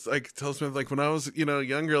like, I was like, tell Smith, like, when I was,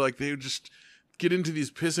 younger, like, they would just get into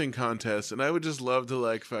these pissing contests, and I would just love to,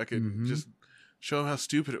 like, fucking just show them how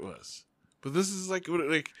stupid it was. But this is like,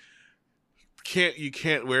 you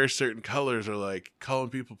can't wear certain colors, or like calling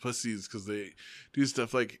people pussies because they do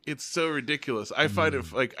stuff. Like, it's so ridiculous. I find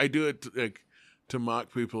it like, I do it to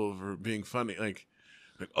mock people for being funny. Like,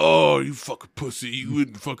 oh, you fucking pussy, you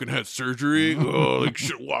wouldn't fucking had surgery. Oh, like,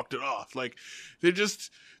 should have walked it off. Like, they're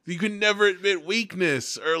just, you can never admit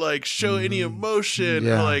weakness or like show any emotion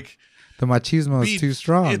or like. The machismo is too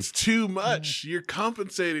strong. It's too much. You're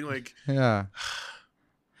compensating. Like, yeah.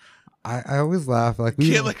 I always laugh like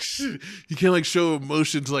you can't show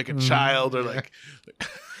emotion to like a child or like.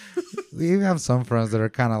 We even have some friends that are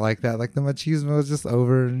kind of like that. Like, the machismo is just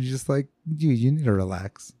over, and you're just like, dude, you need to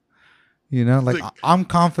relax. You know, like, I'm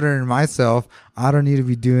confident in myself. I don't need to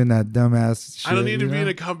be doing that dumbass shit. I don't need to be in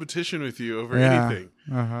a competition with you over anything.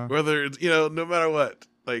 Whether it's, no matter what,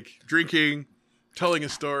 like drinking, telling a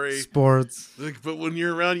story, sports. Like, but when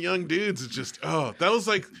you're around young dudes, it's just, that was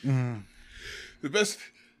like the best.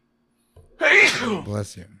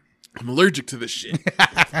 Bless you. I'm allergic to this shit.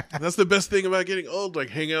 That's the best thing about getting old. Like,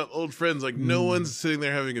 hang out with old friends. Like, no one's sitting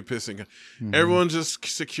there having a pissing. Everyone's just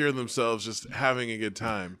secure themselves, just having a good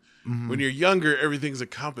time. When you're younger, everything's a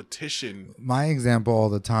competition. My example all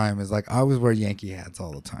the time is like, I always wear Yankee hats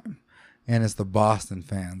all the time. And it's the Boston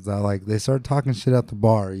fans that like, they start talking shit at the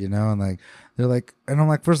bar, and like, they're like, and I'm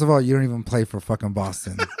like, first of all, you don't even play for fucking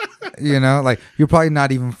Boston. Like, you're probably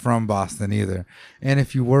not even from Boston either. And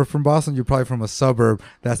if you were from Boston, you're probably from a suburb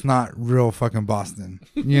that's not real fucking Boston.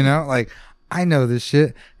 Like, I know this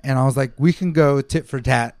shit. And I was like, we can go tit for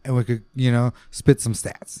tat, and we could, spit some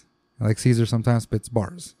stats. Like, Caesar sometimes spits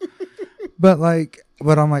bars. But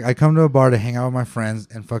I'm like, I come to a bar to hang out with my friends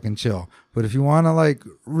and fucking chill. But if you want to like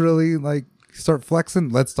really like start flexing,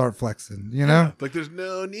 let's start flexing, Yeah, like, there's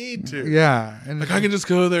no need to. Yeah. And like, I can just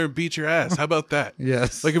go there and beat your ass. How about that?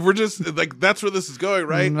 Yes. Like, if we're just like, that's where this is going,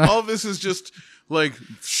 right? All of this is just like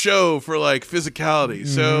show for like physicality.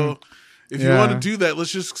 So If you want to do that, let's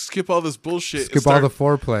just skip all this bullshit. Skip all the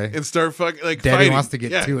foreplay. and start fucking like Daddy fighting. wants to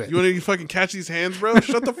get to it. You want to fucking catch these hands, bro?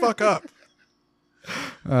 Shut the fuck up.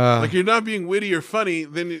 Like you're not being witty or funny,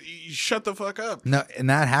 then you shut the fuck up. No, and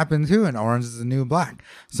that happened too in Orange is the New Black.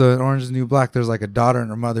 So in Orange is the New Black, there's like a daughter and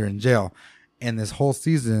her mother in jail. And this whole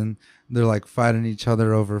season, they're like fighting each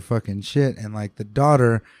other over fucking shit. And like the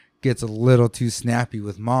daughter gets a little too snappy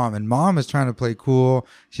with mom. And mom is trying to play cool.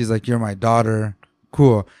 She's like, you're my daughter.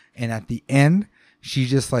 Cool. And at the end, she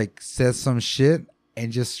just like says some shit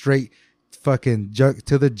and just straight fucking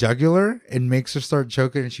to the jugular and makes her start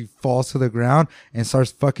choking. And she falls to the ground and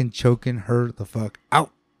starts fucking choking her the fuck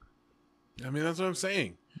out. I mean, that's what I'm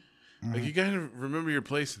saying. Like, you gotta remember your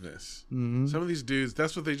place in this. Some of these dudes,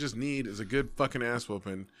 that's what they just need is a good fucking ass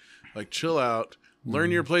whooping. Like, chill out, learn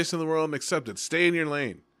your place in the world and accept it. Stay in your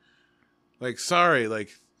lane. Like, sorry, like.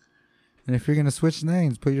 And if you're going to switch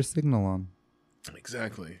lanes, put your signal on.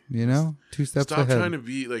 Exactly. You know? 2 steps Stop ahead. trying to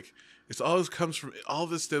be, like, all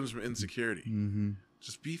this stems from insecurity.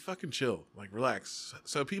 Just be fucking chill. Like, relax.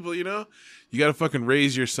 So people, you know, you gotta fucking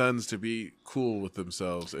raise your sons to be cool with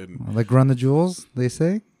themselves. And Like run the jewels, they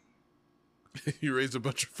say. you raise a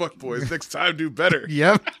bunch of fuckboys. Next time, do better.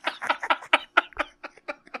 Yep.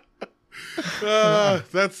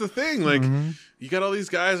 That's the thing. Like, you got all these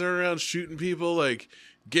guys running around shooting people, like,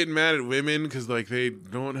 getting mad at women because, like, they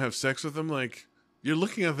don't have sex with them. Like, you're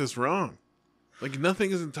looking at this wrong. Like,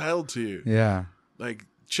 nothing is entitled to you. Yeah. Like,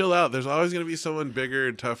 chill out. There's always going to be someone bigger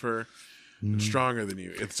and tougher and stronger than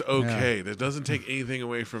you. It's okay. That doesn't take anything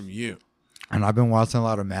away from you. And I've been watching a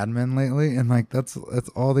lot of Mad Men lately, and like that's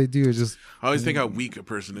all they do is just. I always think how weak a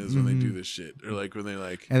person is when they do this shit, or like when they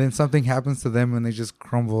like. And then something happens to them and they just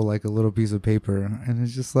crumble like a little piece of paper, and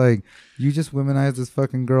it's just like you just womanized this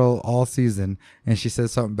fucking girl all season, and she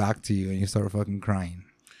says something back to you, and you start fucking crying.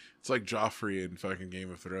 It's like Joffrey in fucking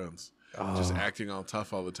Game of Thrones, just acting all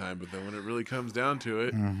tough all the time, but then when it really comes down to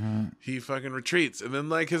it, he fucking retreats, and then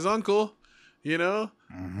like his uncle, you know,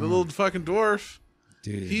 the little fucking dwarf.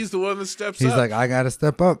 Dude. He's the one that steps He's up. like, I gotta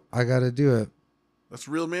step up. I gotta do it. That's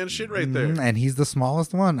real man shit right there. And he's the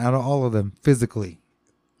smallest one out of all of them physically.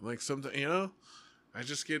 Like sometimes, you know, I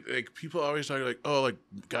just get like people always talk like, oh, like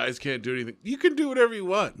guys can't do anything. You can do whatever you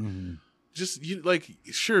want. Just you like,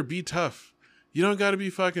 sure, be tough. You don't got to be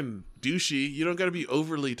fucking douchey. You don't got to be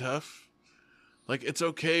overly tough. Like it's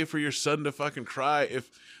okay for your son to fucking cry if,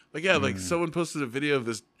 like, yeah, like someone posted a video of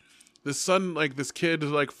this son, like this kid is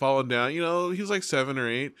like falling down. You know, he was like 7 or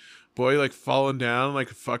 8. Boy, like falling down, like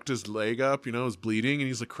fucked his leg up. You know, was bleeding, and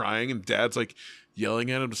he's like crying, and dad's like yelling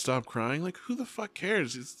at him to stop crying. Like, who the fuck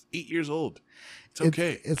cares? He's 8 years old. It's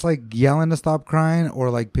okay. It's like yelling to stop crying, or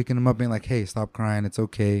like picking him up being like, "Hey, stop crying. It's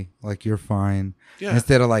okay. Like you're fine." Yeah.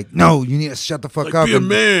 Instead of like, "No, you need to shut the fuck Like, up. be a and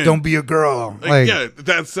man. Don't be a girl." Like, yeah,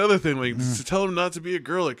 that's the other thing. Like, to tell him not to be a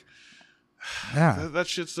girl. Like, yeah. that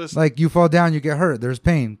shit's just Like you fall down, you get hurt. There's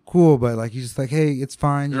pain. Cool, but like you just like, hey, it's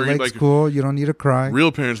fine. Your Or leg's like- cool. You don't need to cry.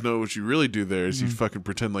 real parents know what you really do. There is you fucking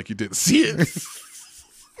pretend like you didn't see it.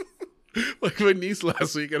 Like my niece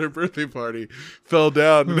last week at her birthday party fell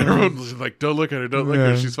down, and everyone was like, "Don't look at her, don't look at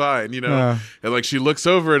her, she's fine," you know. Yeah. And like she looks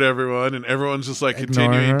over at everyone, and everyone's just like Ignoring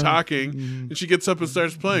continuing her. talking, and she gets up and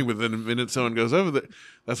starts playing. But then a minute someone goes over there.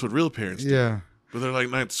 That's what real parents do. Yeah. But they're like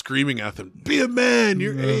not screaming at them, "Be a man,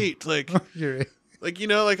 you're 8." Like, You're- like you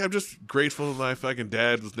know, like I'm just grateful my fucking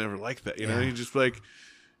dad was never like that. You know, he just like.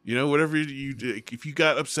 You know, whatever you do, if you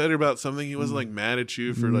got upset about something, he wasn't like mad at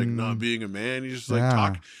you for like not being a man. He just like Yeah.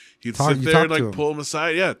 talk. He'd Talk- sit you there talk and like to him. pull him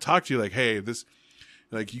aside. Yeah, talk to you like, hey, this,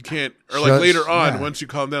 like you can't, or Show- like later on, yeah. once you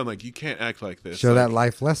calm down, like you can't act like this. Show like, that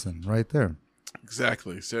life lesson right there.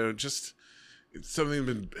 exactly. So just it's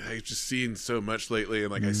something I've just seen so much lately,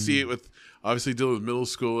 and like I see it with obviously dealing with middle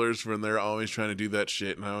schoolers when they're always trying to do that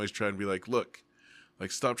shit, and I always try to be like, look, like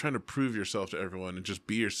stop trying to prove yourself to everyone and just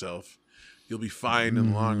be yourself. You'll be fine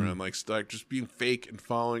in the long run. Like start just being fake and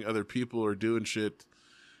following other people or doing shit.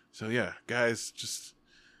 So yeah, guys, just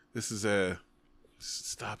this is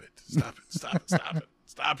stop it, stop it, stop it, stop it,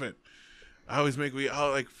 stop it. I always make we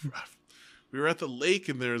were at the lake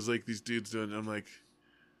and there's like these dudes doing. I'm like,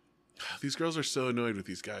 these girls are so annoyed with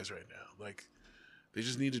these guys right now. Like they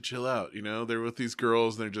just need to chill out. You know, they're with these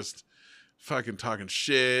girls and they're just fucking talking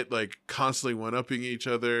shit, like constantly one-upping each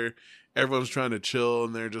other. Everyone's trying to chill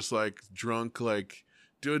and they're just like drunk, like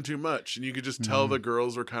doing too much. And you could just tell the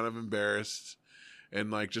girls were kind of embarrassed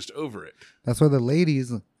and like just over it. That's why the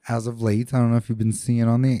ladies, as of late, I don't know if you've been seeing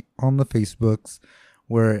on the Facebooks,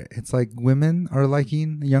 where it's like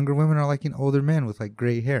younger women are liking older men with like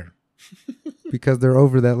gray hair because they're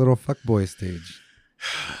over that little fuckboy stage.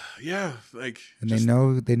 Yeah, like and just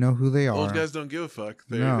they know who they are. old guys don't give a fuck.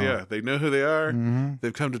 No. Yeah, they know who they are. Mhm.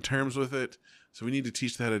 They've come to terms with it. So we need to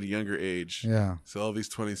teach that at a younger age. Yeah. So all these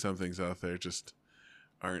 20-somethings out there just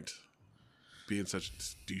aren't being such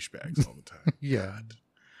douchebags all the time. Yeah.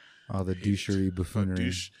 All the douchery,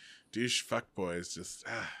 buffoonery. Douche fuck boys. Just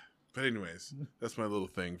But anyways, that's my little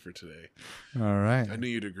thing for today. All right. I knew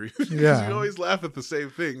you'd agree. Because Yeah. you always laugh at the same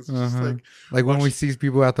things. It's just Uh-huh. like when watch- we see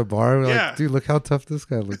people at the bar, we're Yeah. like, dude, look how tough this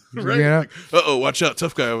guy looks. right? You know? Like, uh-oh, watch out,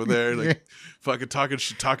 tough guy over there. Like fucking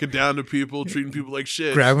talking down to people, treating people like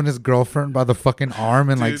shit. Grabbing his girlfriend by the fucking arm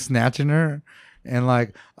and like Dude. snatching her. And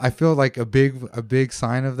like, I feel like a big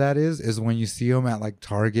sign of that is when you see them at like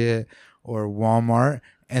Target or Walmart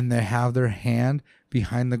and they have their hand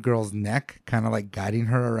behind the girl's neck, kind of like guiding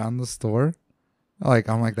her around the store. Like,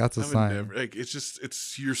 I'm like, that's a I would sign. never, like,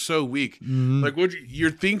 it's you're so weak. Mhm. Like, you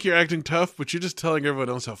think you're acting tough, but you're just telling everyone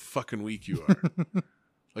else how fucking weak you are.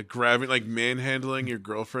 Like grabbing, like manhandling your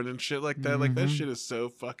girlfriend and shit like that. Like that Mhm. shit is so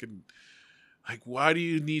fucking. Like, why do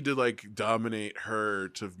you need to like dominate her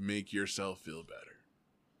to make yourself feel better?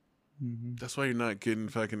 Mhm. That's why you're not getting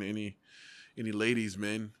fucking any ladies,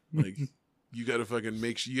 man. Like, you gotta fucking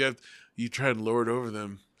make sure you try and lord over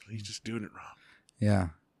them. You're just doing it wrong. Yeah.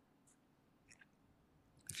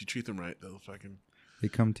 If you treat them right, they'll fucking. They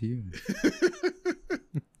come to you.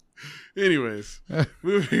 Anyways,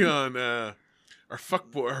 moving on. Our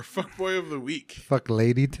fuckboy of the week. Fuck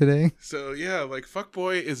lady today. So yeah, like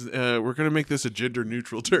fuckboy is. We're gonna make this a gender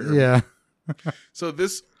neutral term. Yeah. So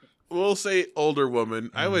this, we'll say older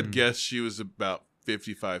woman. I would guess she was about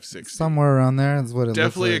 55, 60. Somewhere around there is what it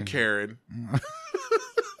Definitely a looks Karen.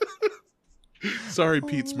 Sorry,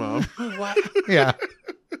 Pete's mom. like. Yeah.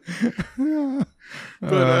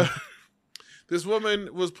 But this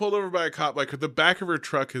woman was pulled over by a cop. Like the back of her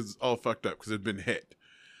truck is all fucked up because it had been hit.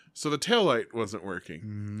 So the taillight wasn't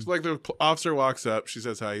working. So like the officer walks up. She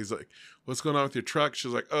says hi. He's like, "What's going on with your truck?"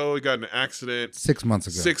 She's like, "Oh, we got in an accident 6 months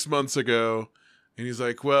ago. 6 months ago." And he's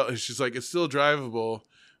like, "Well," and she's like, "It's still drivable,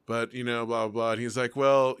 but you know, blah, blah, blah." And he's like,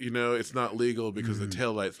 "Well, you know, it's not legal because the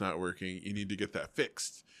taillight's not working. You need to get that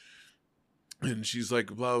fixed." And she's like,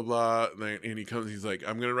 blah, blah, blah. And he comes, he's like,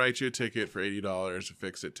 "I'm going to write you a ticket for $80, a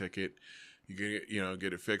fix-it ticket. You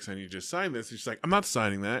get it fixed. I need you to sign this." And she's like, "I'm not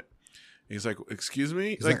signing that." And he's like, "Excuse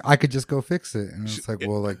me?" He's like, I could just go fix it. And it's like,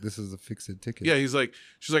 well, like, this is a fix-it ticket. yeah, she's like,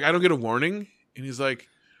 "I don't get a warning." And he's like,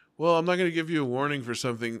 "Well, I'm not going to give you a warning for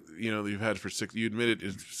something, you know, that you've had for you admitted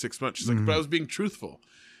in 6 months." She's like, "But I was being truthful."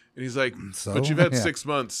 And he's like, So? "But you've had Yeah. 6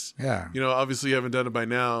 months. Yeah. You know, obviously you haven't done it by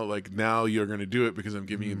now. Like, now you're going to do it because I'm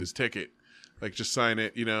giving you this ticket. Like, just sign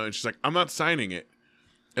it, you know." And she's like, "I'm not signing it."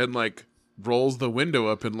 And like rolls the window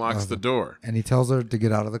up and locks the door. And he tells her to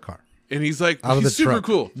get out of the car. And he's like, Out of he's the super truck.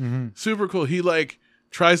 cool. Super cool. He like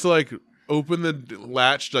tries to like open the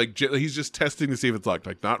latch. Like he's just testing to see if it's locked.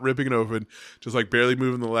 Like not ripping it open, just like barely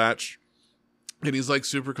moving the latch. And he's like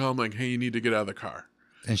super calm, like, "Hey, you need to get out of the car."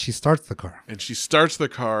 And she starts the car. And she starts the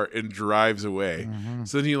car and drives away.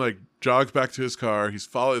 So then he like jogs back to his car. He's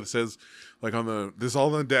following. It says like on this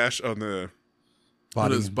all on the dash on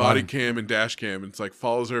his body cam and dash cam. And it's like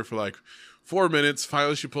follows her for like 4 minutes.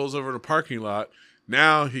 Finally, she pulls over in a parking lot.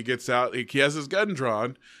 Now he gets out. He has his gun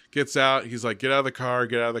drawn. Gets out. He's like, "Get out of the car.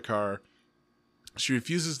 Get out of the car." She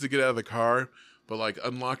refuses to get out of the car, but like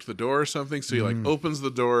unlocked the door or something. So he like opens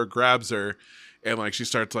the door, grabs her, and like she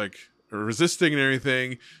starts like resisting and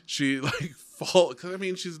everything. She like falls. I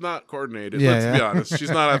mean, she's not coordinated. Yeah, Let's be yeah. honest.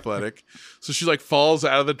 She's not athletic. So she like falls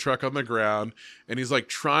out of the truck on the ground, and he's like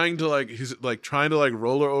trying to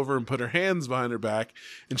roll her over and put her hands behind her back,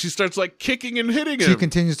 and she starts like kicking and hitting him. She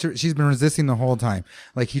continues to. She's been resisting the whole time.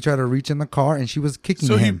 Like he tried to reach in the car, and she was kicking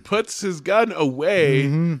So he him puts his gun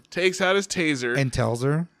away, takes out his taser, and tells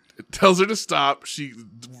her. tells her to stop. She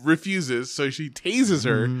refuses, so she tases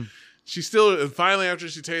her. She still, and finally after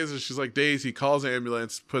she tases her, she's like dazed. He calls an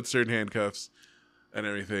ambulance, puts her in handcuffs and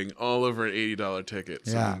everything, all over an $80 ticket.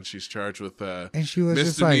 So Yeah. then she's charged with And she was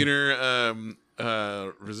just like, misdemeanor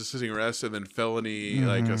resisting arrest and then felony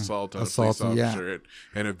like assault on a Assault, police yeah. officer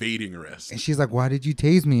and evading arrest. and she's like, "Why did you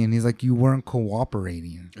tase me?" And he's like, "You weren't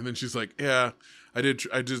cooperating." And then she's like, "Yeah, I did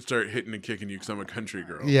start hitting and kicking you because I'm a country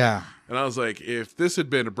girl." Yeah. And I was like, if this had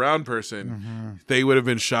been a brown person, they would have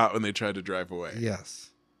been shot when they tried to drive away. Yes.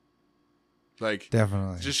 Like,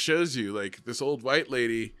 Definitely. just shows you, like, this old white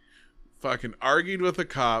lady fucking argued with a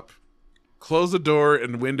cop, closed the door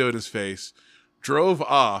and window in his face, drove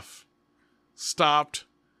off, stopped.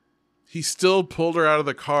 He still pulled her out of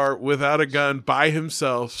the car without a gun by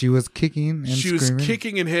himself. She was kicking and She screaming. was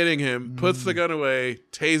kicking and hitting him, puts the gun away,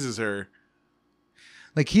 tases her.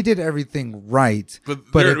 like he did everything right.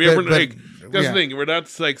 But that's the thing. We're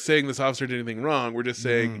not like saying this officer did anything wrong. We're just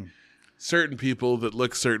saying certain people that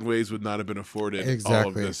look certain ways would not have been afforded all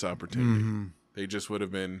of this opportunity. They just would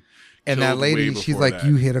have been. And that lady, she's like, that.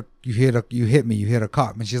 you hit me, you hit a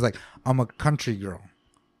cop, and she's like, I'm a country girl,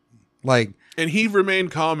 like. And he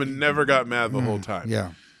remained calm and never got mad the whole time.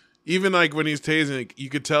 Yeah. Even like when he's tasing, you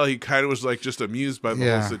could tell he kind of was like just amused by the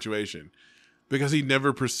whole situation because he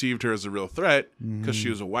never perceived her as a real threat because she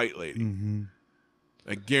was a white lady.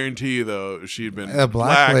 I guarantee you, though, if she'd been a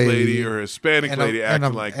black lady or a Hispanic lady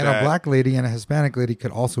acting like that. And a black lady and a Hispanic lady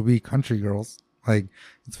could also be country girls. Like,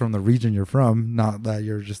 it's from the region you're from, not that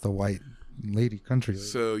you're just a white lady country lady.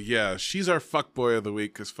 So, yeah, she's our fuckboy of the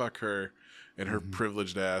week because fuck her and her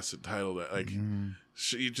privileged ass entitled. Like,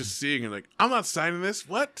 she just seeing her like, I'm not signing this.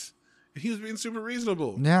 What? And he was being super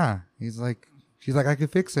reasonable. Yeah. She's like, I could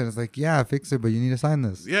fix it. It's like, yeah, fix it, but you need to sign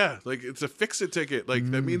this. Yeah, like it's a fix-it ticket. Like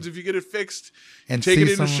that means if you get it fixed and take it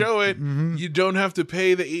in to show it, you don't have to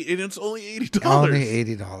pay and it's only $80. Only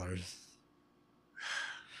 $80.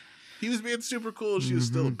 He was being super cool. She was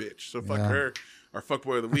still a bitch. So fuck her. Our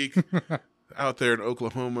fuckboy of the week out there in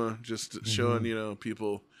Oklahoma, just showing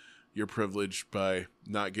people your privilege by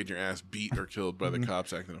not getting your ass beat or killed by the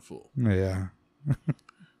cops acting a fool. Yeah.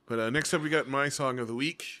 But next up, we got my song of the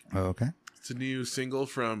week. Oh, okay. It's a new single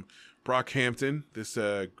from Brockhampton, this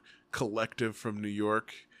collective from New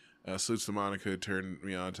York. Salutes to Monica, turned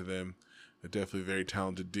me on to them. They're definitely very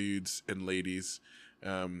talented dudes and ladies.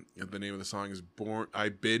 The name of the song is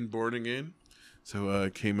I've Been Born Again. So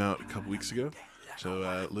it came out a couple weeks ago.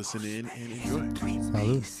 So listen in and enjoy.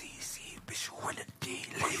 Salud.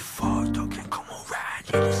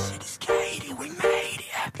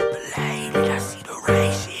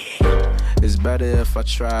 It's better if I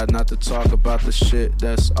try not to talk about the shit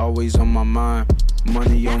that's always on my mind.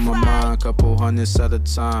 Money on my mind, couple hundreds at a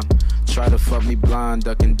time. Try to fuck me blind,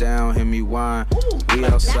 ducking down, hear me whine. We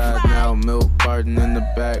outside now, milk carton in the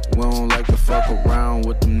back. We don't like to fuck around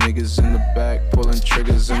with them niggas in the back. Pulling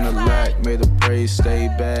triggers in the lack, made a praise stay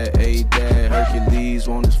bad. Hey dad, Hercules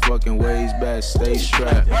on his fucking ways back. Stay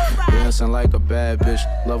strapped, dancing like a bad bitch.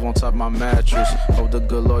 Love on top my mattress, hope the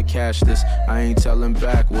good Lord catch this. I ain't telling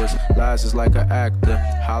backwards, lies is like an actor.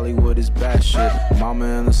 Hollywood is bad shit. Mama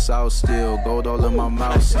in the south still, gold all in my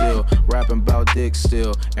mouth still. Rapping about dick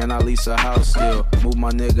still, and I lease a house still. Move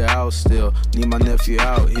my nigga out still, need my nephew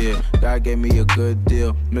out here. God gave me a good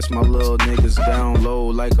deal. Miss my little niggas down low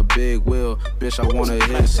like a big wheel. Bitch, I wanna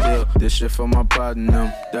hit still. This shit for my partner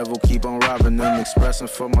them. Devil keep on robbing them. Expressing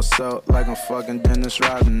for myself like I'm fucking Dennis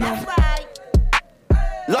Rodman them.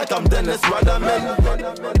 Like I'm Dennis Rodman.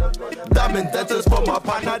 Diamond dentist for my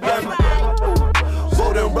partner them.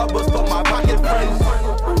 Golden rubbers for my pocket friends.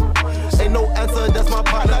 Ain't no answer, that's my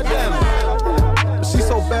partner them. She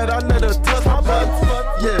so bad I let her touch my butt.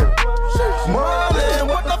 Yeah. Marlon,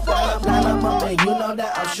 what the fuck? Mommy, you know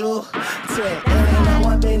that I'm sure. It ain't no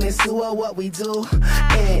one business to what we do.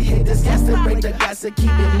 And hit this gas to break the glass to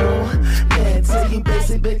keep it new. Man, tell you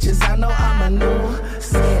basic bitches, I know I'm a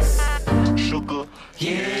nuisance. Sugar,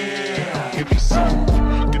 yeah. Give me some,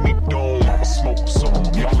 give me dome, I'ma smoke some.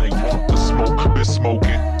 Y'all ain't want the smoke, been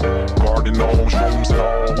smoking. Garden on shrooms and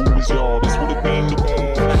all. Who is y'all? This would have been the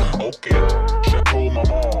ball. Okay, Chateau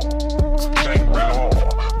Mama, Shangri-La,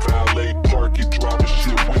 valet park it, drive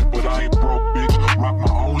shit went, but I ain't broke, bitch. Rock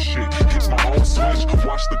my own shit, hit my own switch.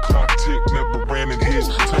 Watch the clock tick, never ran in his.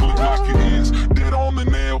 Tell it like it is. Dead on the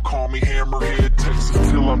nail, call me Hammerhead.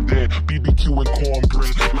 Texas till I'm dead. BBQ and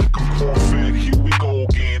cornbread, like I'm corn-fed. Here we go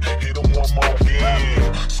again. Hit 'em one more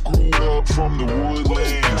again. Screwed up from the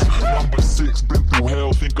woodlands. Number 6, been through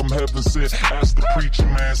hell, think I'm heaven sent. Asked the preacher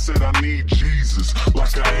man, said I need Jesus,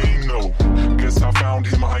 like I ain't know. Guess I found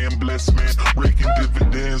him, I am blessed man. Raking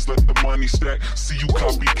dividends, let the money stack. See you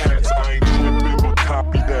copycats, I ain't tripping, but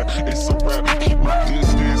copy that. It's a rap, keep my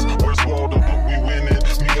distance. Where's Waldo, but we winning.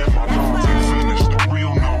 Me and my dogs ain't finished, the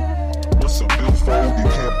real no. What's a billfold, you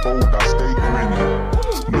can't fold, I stay grinning.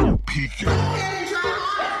 No peeking. You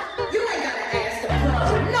ain't gotta ask the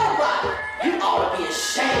question, nobody. You ought to be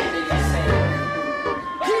ashamed of yourself.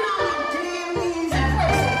 You know how damn easy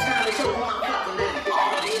sometimes to show my fucking name. You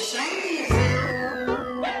ought to be ashamed of yourself.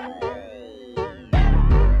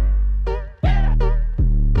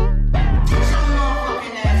 Get your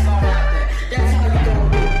motherfucking ass on out there. That's how you gonna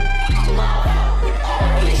do. Motherfucker, you ought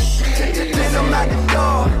to be ashamed of yourself. Send them out the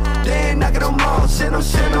door. They ain't knocking them all. Send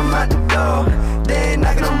them out the door. They ain't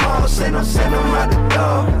knocking them all. Send them out the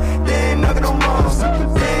door. They ain't knocking them all.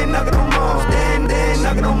 They ain't knocking them all. They ain't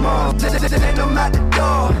knocking them all. Send them out the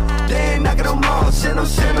door. They ain't knocking them all. Send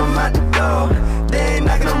them out the door. They ain't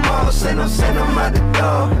knocking them all. Send them out the door.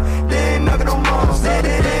 yo. They ain't knocking no more.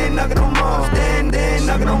 They ain't knocking no more. They ain't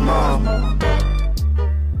knocking no more.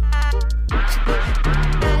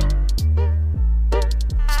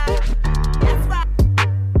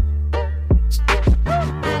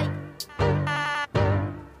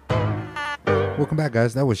 Welcome back,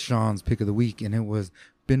 guys. That was Sean's pick of the week, and it was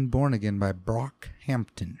Been Born Again by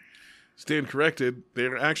Brockhampton. Stand corrected.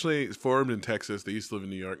 They're actually formed in Texas. They used to live in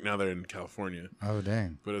New York. Now they're in California. Oh,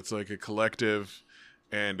 dang. But it's like a collective.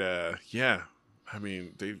 And yeah, I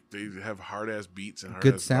mean, they have hard-ass beats and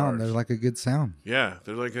hard-ass Good sound. bars. They're like a good sound. Yeah,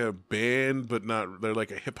 they're like a band, but not. They're like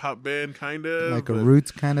a hip-hop band, kind of. Like a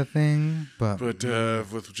roots kind of thing. But with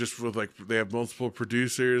like, they have multiple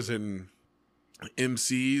producers and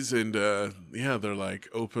MCs, and yeah, they're like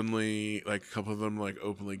openly, like a couple of them like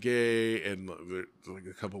openly gay, and there's like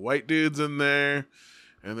a couple white dudes in there,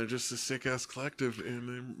 and they're just a sick ass collective, and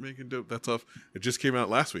they're making dope. That's off. It just came out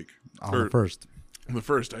last week. on the first. On the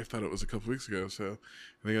first, I thought it was a couple weeks ago. So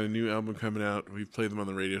they got a new album coming out. We've played them on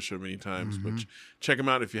the radio show many times, but check them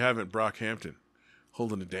out if you haven't. Brockhampton,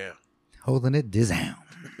 holding it down, Holding it down.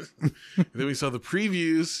 and then we saw the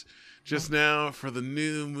previews just now for the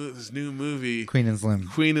this new movie, Queen and Slim.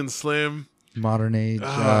 Queen and Slim. Modern age.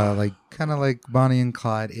 Like kind of like Bonnie and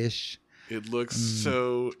Clyde-ish. It looks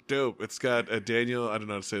so dope. It's got Daniel, I don't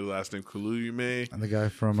know how to say the last name, Kaluuya. And the guy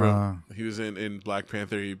from he was in Black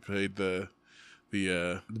Panther. He played the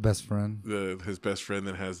best friend. his best friend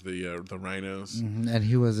that has the rhinos. Mhm. And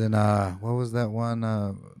he was in what was that one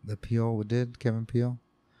that Peele did? Kevin Peele?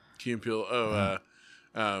 Key and Peele.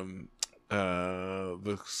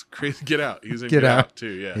 The crazy Get Out. He was in Get Get Out. Out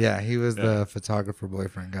too. Yeah. Yeah, he was the photographer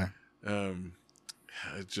boyfriend guy.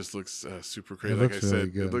 It just looks super crazy. It like looks I really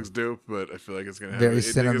said, good. it looks dope, but I feel like it's gonna have Very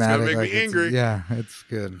it's gonna cinematic. make Like me angry. yeah, it's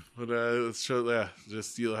good. But let's show. Yeah,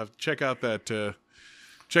 just you'll have to check out that.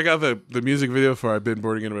 Check out the music video for "I've Been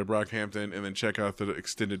Born Again" by Brockhampton, and then check out the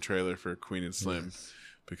extended trailer for Queen and Slim,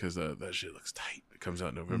 because that shit looks tight. It comes out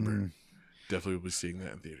in November. Definitely will be seeing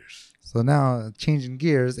that in theaters. So now changing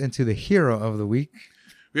gears into the hero of the week,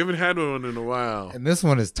 We haven't had one in a while, and this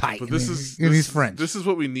one is tight. but he's French. This is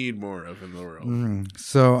what we need more of in the world.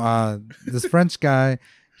 So this French guy,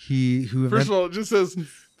 who First of all, it just says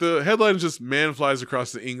the headline is just "Man flies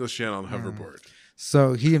across the English Channel on hoverboard."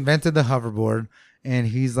 So he invented the hoverboard, and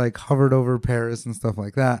he's like hovered over Paris and stuff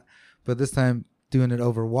like that. But this time doing it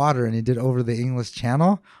over water, and he did over the English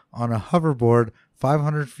Channel on a hoverboard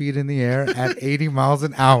 500 feet in the air at 80 miles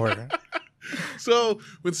an hour. So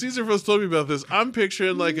when Caesar first told me about this, I'm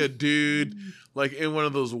picturing like a dude like in one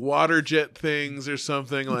of those water jet things or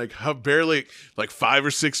something, like barely like 5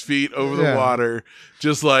 or 6 feet over the water,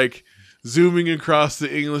 just like zooming across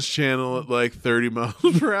the English Channel at like 30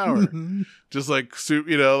 miles per hour. Just like,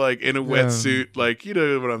 you know, like in a wetsuit, like, you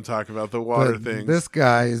know what I'm talking about, the water But things. this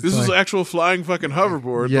guy is This like, is actual flying fucking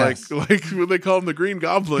hoverboard, Yes. like what they call him, the Green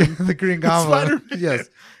Goblin. the Green Goblin. Spider-Man. Yes.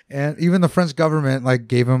 And even the French government like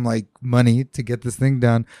gave him like money to get this thing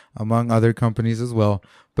done, among other companies as well.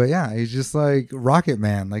 But yeah, he's just like Rocket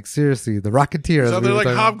Man, like seriously, the Rocketeer. So as we they're were like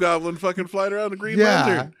talking- Hobgoblin fucking flying around the Green Yeah,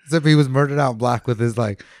 Lantern. except he was murdered out black with his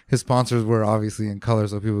sponsors were obviously in color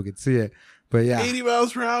so people could see it. But yeah, 80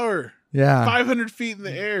 miles per hour. yeah, 500 feet in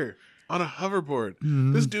the air on a hoverboard.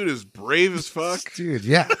 Mhm. This dude is brave as fuck. dude,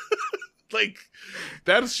 yeah. Like,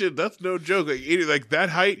 that's no joke. Like that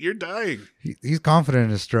height, you're dying. He's confident in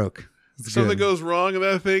his stroke. It's If something good. goes wrong in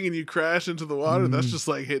that thing and you crash into the water, that's just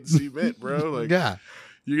like hitting cement, bro. Like, yeah,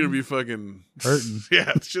 you're gonna be fucking Hurting.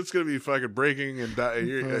 Yeah, shit's gonna be fucking breaking and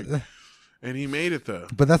dying. And he made it though,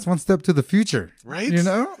 but that's one step to the future, right? You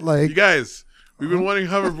know, like you guys, we've been wanting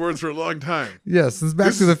hoverboards for a long time. yes, since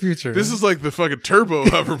Back to the Future. This is like the fucking turbo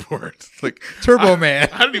hoverboard. Like Turbo Man.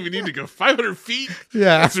 I don't even need to go 500 feet.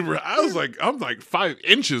 Yeah. I'm like 5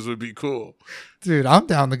 inches would be cool. Dude, I'm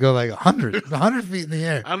down to go like 100 feet in the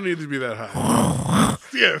air. I don't need to be that high.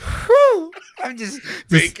 Yeah. Whew. I'm just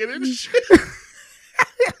Bacon and shit.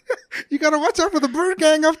 you gotta watch out for the bird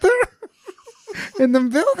gang up there in them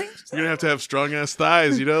buildings. You're gonna have strong ass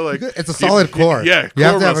thighs, you know, like It's a solid core. Yeah, You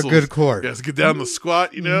have core to have a muscles. good core. You have to get down the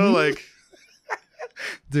squat, you know, like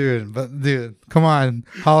Dude, come on,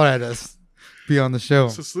 holler at us. Be on the show.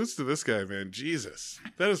 so salutes to this guy, man. Jesus.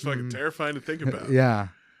 That is fucking terrifying to think about. Yeah,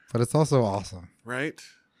 but it's also awesome. Right?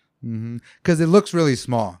 Because it looks really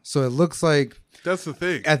small. So it looks like, That's the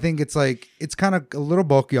thing. I think it's like, it's kind of a little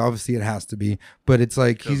bulky. Obviously it has to be, but it's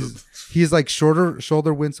like he's like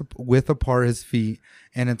shoulder width apart his feet.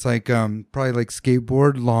 And it's like probably like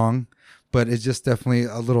skateboard long, but it's just definitely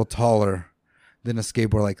a little taller than a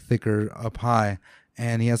skateboard, like thicker up high.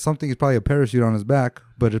 And he has something, it's probably a parachute on his back,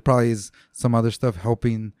 but it probably is some other stuff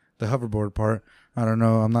helping the hoverboard part. I don't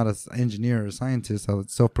know. I'm not an engineer or a scientist. I'll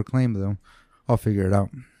self-proclaim them. I'll figure it out.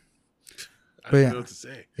 I don't know what to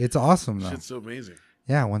say. It's awesome though. Shit's so amazing.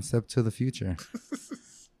 Yeah, one step to the future.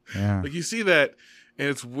 Yeah. Like you see that, and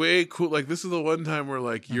it's way cool. Like this is the one time where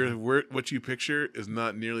like what you picture is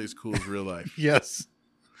not nearly as cool as real life. Yes.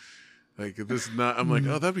 Like this is not. I'm like,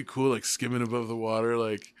 oh, that'd be cool. Like skimming above the water.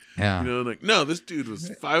 Like, Yeah. you know, like no, this dude was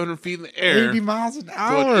 500 feet in the air, 80 miles an going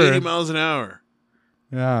hour. 80 miles an hour.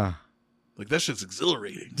 Yeah. Like that shit's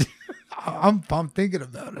exhilarating, I'm thinking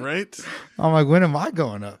about it. right? I'm like, when am I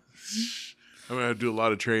going up? I'm gonna have to do a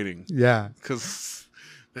lot of training Yeah. because,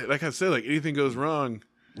 like I said, like anything goes wrong,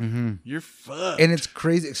 you're fucked. And it's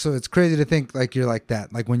crazy. So it's crazy to think like you're like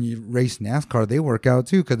that. Like when you race NASCAR, they work out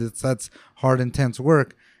too because that's hard, intense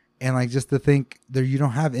work. And like just to think there, you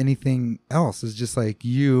don't have anything else. It's just like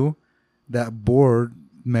you, that board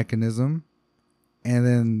mechanism,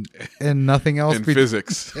 and nothing else. in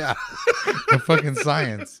physics. Yeah, and fucking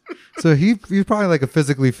science. So he's probably like a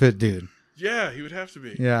physically fit dude Yeah, he would have to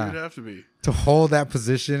be. Yeah. He would have to be. to hold that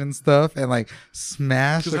position and stuff and like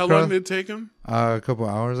smash. Because how across- long did it take him? A couple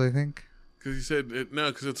hours, I think. Because he said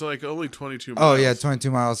because it's like only 22 Oh miles. yeah,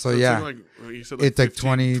 22 miles. So it's yeah, like, you said it's like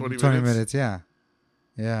 15, 20 minutes. Yeah,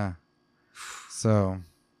 yeah. So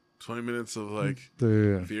 20 minutes of like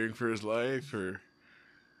the fearing for his life, or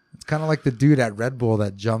it's kind of like the dude at Red Bull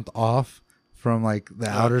that jumped off from like the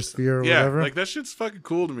outer sphere or yeah, whatever. like that shit's fucking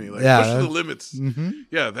cool to me. Like Yeah, pushing the that's- limits. Mhm.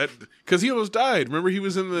 Yeah, that because he almost died. Remember, he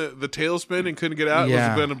was in the tailspin and couldn't get out. Yeah.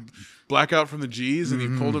 It was going to black out from the G's, and he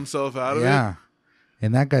pulled himself out of it. Yeah,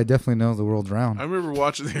 and that guy definitely knows the world's round. I remember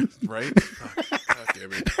watching it, right? Oh, God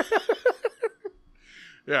damn it.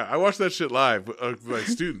 Yeah, I watched that shit live with my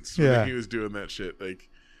students when Yeah. he was doing that shit. Like,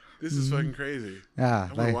 this is fucking crazy. Yeah, I'm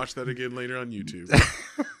going to like- watch that again later on YouTube.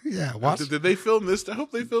 Yeah, watch. Did they film this? I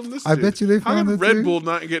hope they filmed this. I too. bet you they How filmed did it Red too? Bull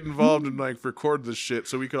not get involved and like record this shit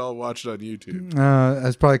so we could all watch it on YouTube?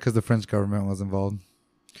 That's probably because the French government was involved.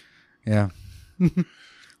 Yeah.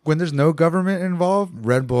 When there's no government involved,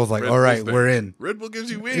 Red Bull's like, Red all Bull's right, there. we're in. Red Bull gives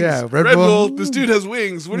you wings. Yeah, Red, Red Bull. Bull- This dude has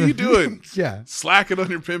wings. What are you doing? Yeah. Slack it on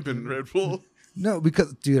your pimping, Red Bull. No,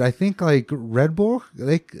 because dude, I think like Red Bull,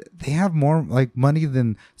 they have more like money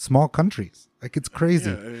than small countries. Like it's crazy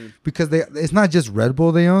Yeah, I mean- because it's not just Red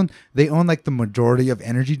Bull they own like the majority of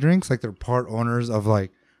energy drinks. Like they're part owners of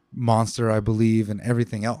like Monster, I believe, and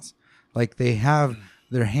everything else. Like they have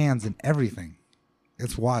their hands in everything.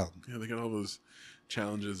 It's wild. Yeah, they got all those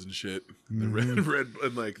challenges and shit. The red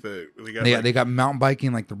and like they got Yeah, like, they got mountain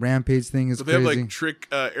biking. Like the Rampage thing is but they have crazy. like trick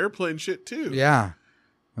airplane shit too. Yeah.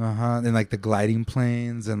 And like the gliding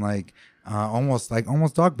planes and like almost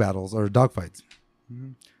dog battles or dog fights.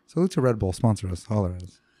 Salute to Red Bull, sponsor us, holler at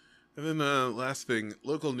us. And then last thing,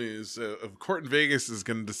 local news: a court in Vegas is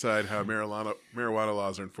going to decide how marijuana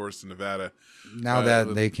laws are enforced in Nevada. Now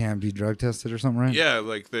that they can't be drug tested or something, right? Yeah,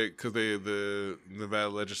 like the Nevada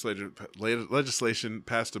legislation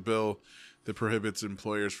passed a bill that prohibits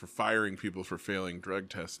employers from firing people for failing drug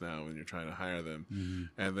tests now when you're trying to hire them.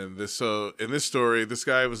 And then in this story, this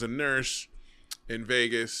guy was a nurse in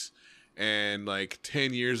Vegas, and like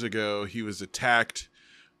 10 years ago, he was attacked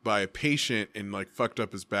by a patient and like fucked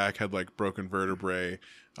up his back, had like broken vertebrae,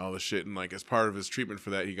 all this shit. And like as part of his treatment for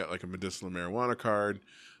that, he got like a medicinal marijuana card.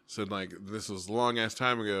 So like this was a long ass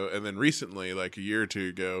time ago. And then recently, like a year or two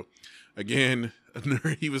ago, again,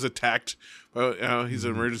 he was attacked. He's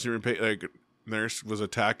an emergency room nurse, was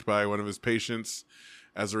attacked by one of his patients.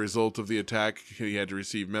 As a result of the attack, he had to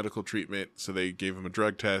receive medical treatment. So they gave him a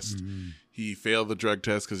drug test. He failed the drug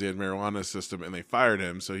test because he had marijuana in his system, and they fired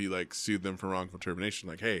him. So he like sued them for wrongful termination.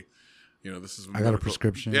 Like, hey, this is I got a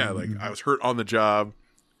prescription. Yeah, like I was hurt on the job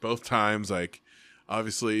both times. Like,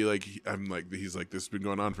 obviously, like he's like, this has been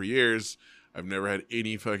going on for years. I've never had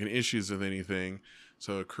any fucking issues with anything.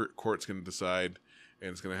 So a court's going to decide,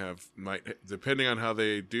 and it's going to depending on how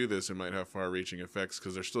they do this, it might have far-reaching effects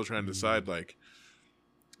because they're still trying to decide, like,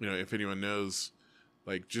 if anyone knows,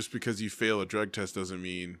 like, just because you fail a drug test doesn't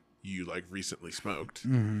mean you like recently smoked.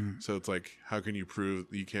 So it's like, how can you prove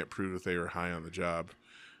you can't prove that they were high on the job?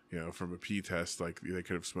 From a pee test, like they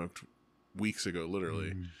could have smoked weeks ago,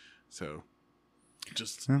 literally. So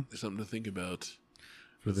just something to think about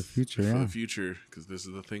For the future, for yeah. the future, because this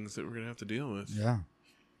is the things that we're gonna have to deal with. Yeah.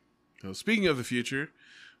 So speaking of the future,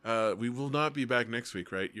 we will not be back next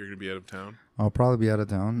week, right? You're gonna be out of town. I'll probably be out of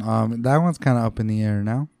town. That one's kind of up in the air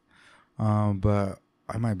now. But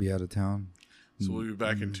I might be out of town. So we'll be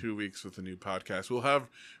back in 2 weeks with a new podcast. We'll have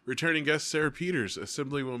returning guest Sarah Peters,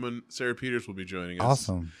 Assemblywoman Sarah Peters, will be joining us.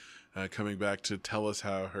 Awesome. Coming back to tell us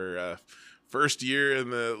how her first year in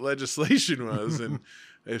the legislation was, and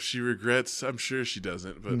If she regrets, I'm sure she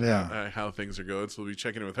doesn't. But how things are going, so we'll be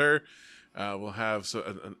checking in with her. We'll have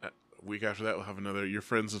a week after that. We'll have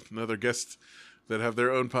another guest that have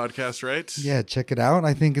their own podcast, right? Yeah, check it out.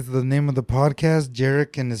 I think it's the name of the podcast.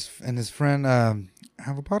 Jarek and his friend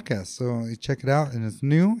have a podcast, so you check it out, and it's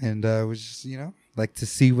new, and we just like to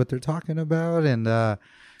see what they're talking about and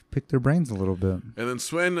pick their brains a little bit. And then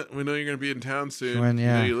Swen, we know you're going to be in town soon. Swen,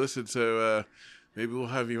 yeah. We know you listen, so maybe we'll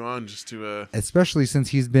have you on just to. Especially since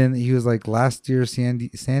he was like last year San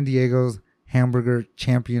Diego's hamburger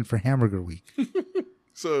champion for Hamburger Week.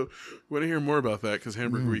 So, want to hear more about that because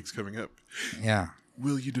Hamburger Week's coming up. Yeah.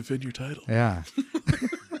 Will you defend your title? Yeah.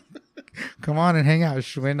 Come on and hang out,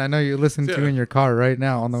 Schwinn. I know you're listening to in your car right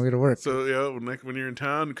now on the way to work. So, when you're in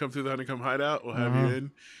town, come through the Honeycomb Hideout. We'll have you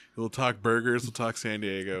in. We'll talk burgers. We'll talk San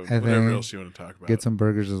Diego. Whatever else you want to talk about. Get some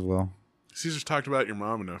burgers as well. Caesar's talked about your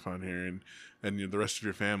mom enough on here and the rest of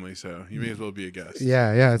your family, so you may as well be a guest.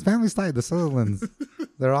 Yeah. It's family's tight. The Sutherlands.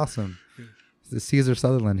 They're awesome. The Caesar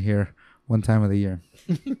Sutherland here one time of the year.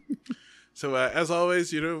 So, as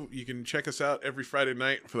always, you can check us out every Friday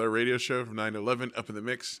night for our radio show from 9 to 11, Up in the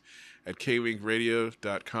Mix at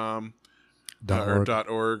kwinkradio.com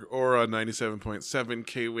 .org or on 97.7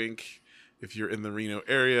 Kwink if you're in the Reno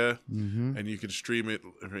area. And you can stream it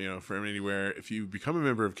from anywhere. If you become a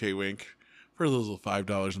member of Kwink for as little as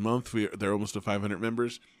 $5 a month, they're almost to 500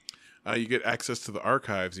 members. You get access to the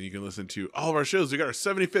archives and you can listen to all of our shows. We got our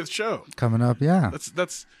 75th show coming up. Yeah.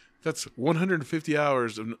 That's 150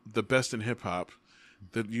 hours of the best in hip hop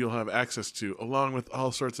that you'll have access to, along with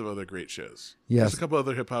all sorts of other great shows. Yes. There's a couple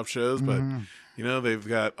other hip hop shows, but they've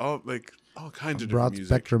got all kinds of different music. Broad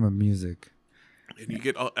spectrum of music. And you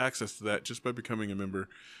get all access to that just by becoming a member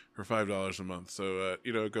for $5 a month. So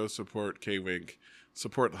go support Kwink,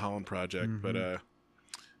 support the Holland Project. But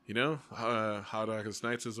Hot August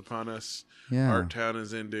Nights is upon us. Yeah. Art Town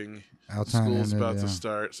is ending. Outtown School's ended, about to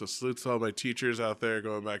start. So salute to all my teachers out there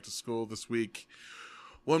going back to school this week.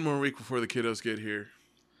 One more week before the kiddos get here.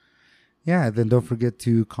 Yeah, then don't forget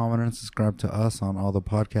to comment and subscribe to us on all the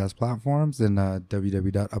podcast platforms and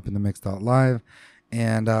www.upinthemix.live.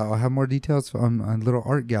 And I'll have more details on a little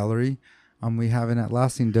art gallery we have in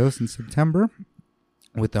Atlassian Dose in September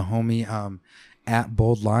with the homie at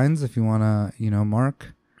Bold Lines, if you want to,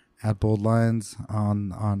 Mark at Bold Lines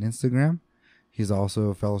on Instagram. He's also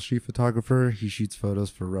a fellow street photographer. He shoots photos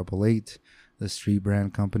for Rebel 8, the street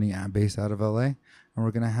brand company based out of LA. And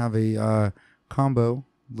we're going to have a combo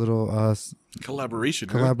little collaboration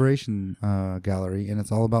gallery, and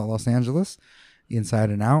it's all about Los Angeles inside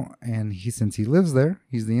and out. And since he lives there,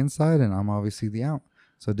 he's the inside and I'm obviously the out.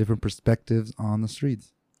 So different perspectives on the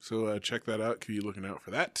streets. So check that out. Keep you looking out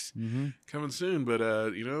for that. Coming soon. But,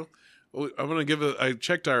 I'm going to I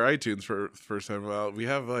checked our iTunes for the first time. We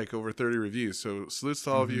have over 30 reviews. So salutes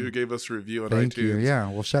to all of you who gave us a review on iTunes. Thank you.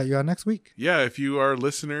 Yeah, we'll shout you out next week. Yeah, if you are a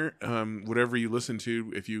listener, whatever you listen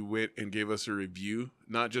to, if you went and gave us a review,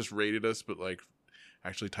 not just rated us, but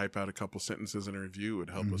actually type out a couple sentences in a review, would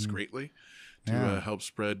help us greatly to help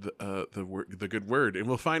spread the good word. And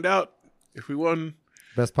we'll find out if we won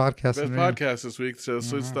Best podcast this week. So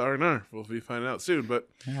salutes to R&R. We'll be finding out soon. But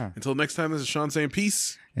until next time, this is Sean saying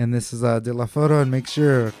peace. And this is De La Photo. And make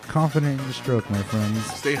sure you're confident in your stroke, my friends.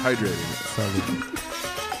 Stay hydrated. Salud.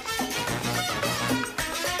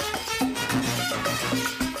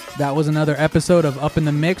 That was another episode of Up in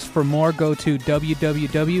the Mix. For more, go to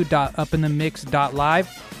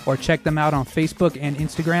www.upinthemix.live or check them out on Facebook and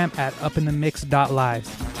Instagram at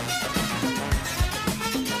upinthemix.live.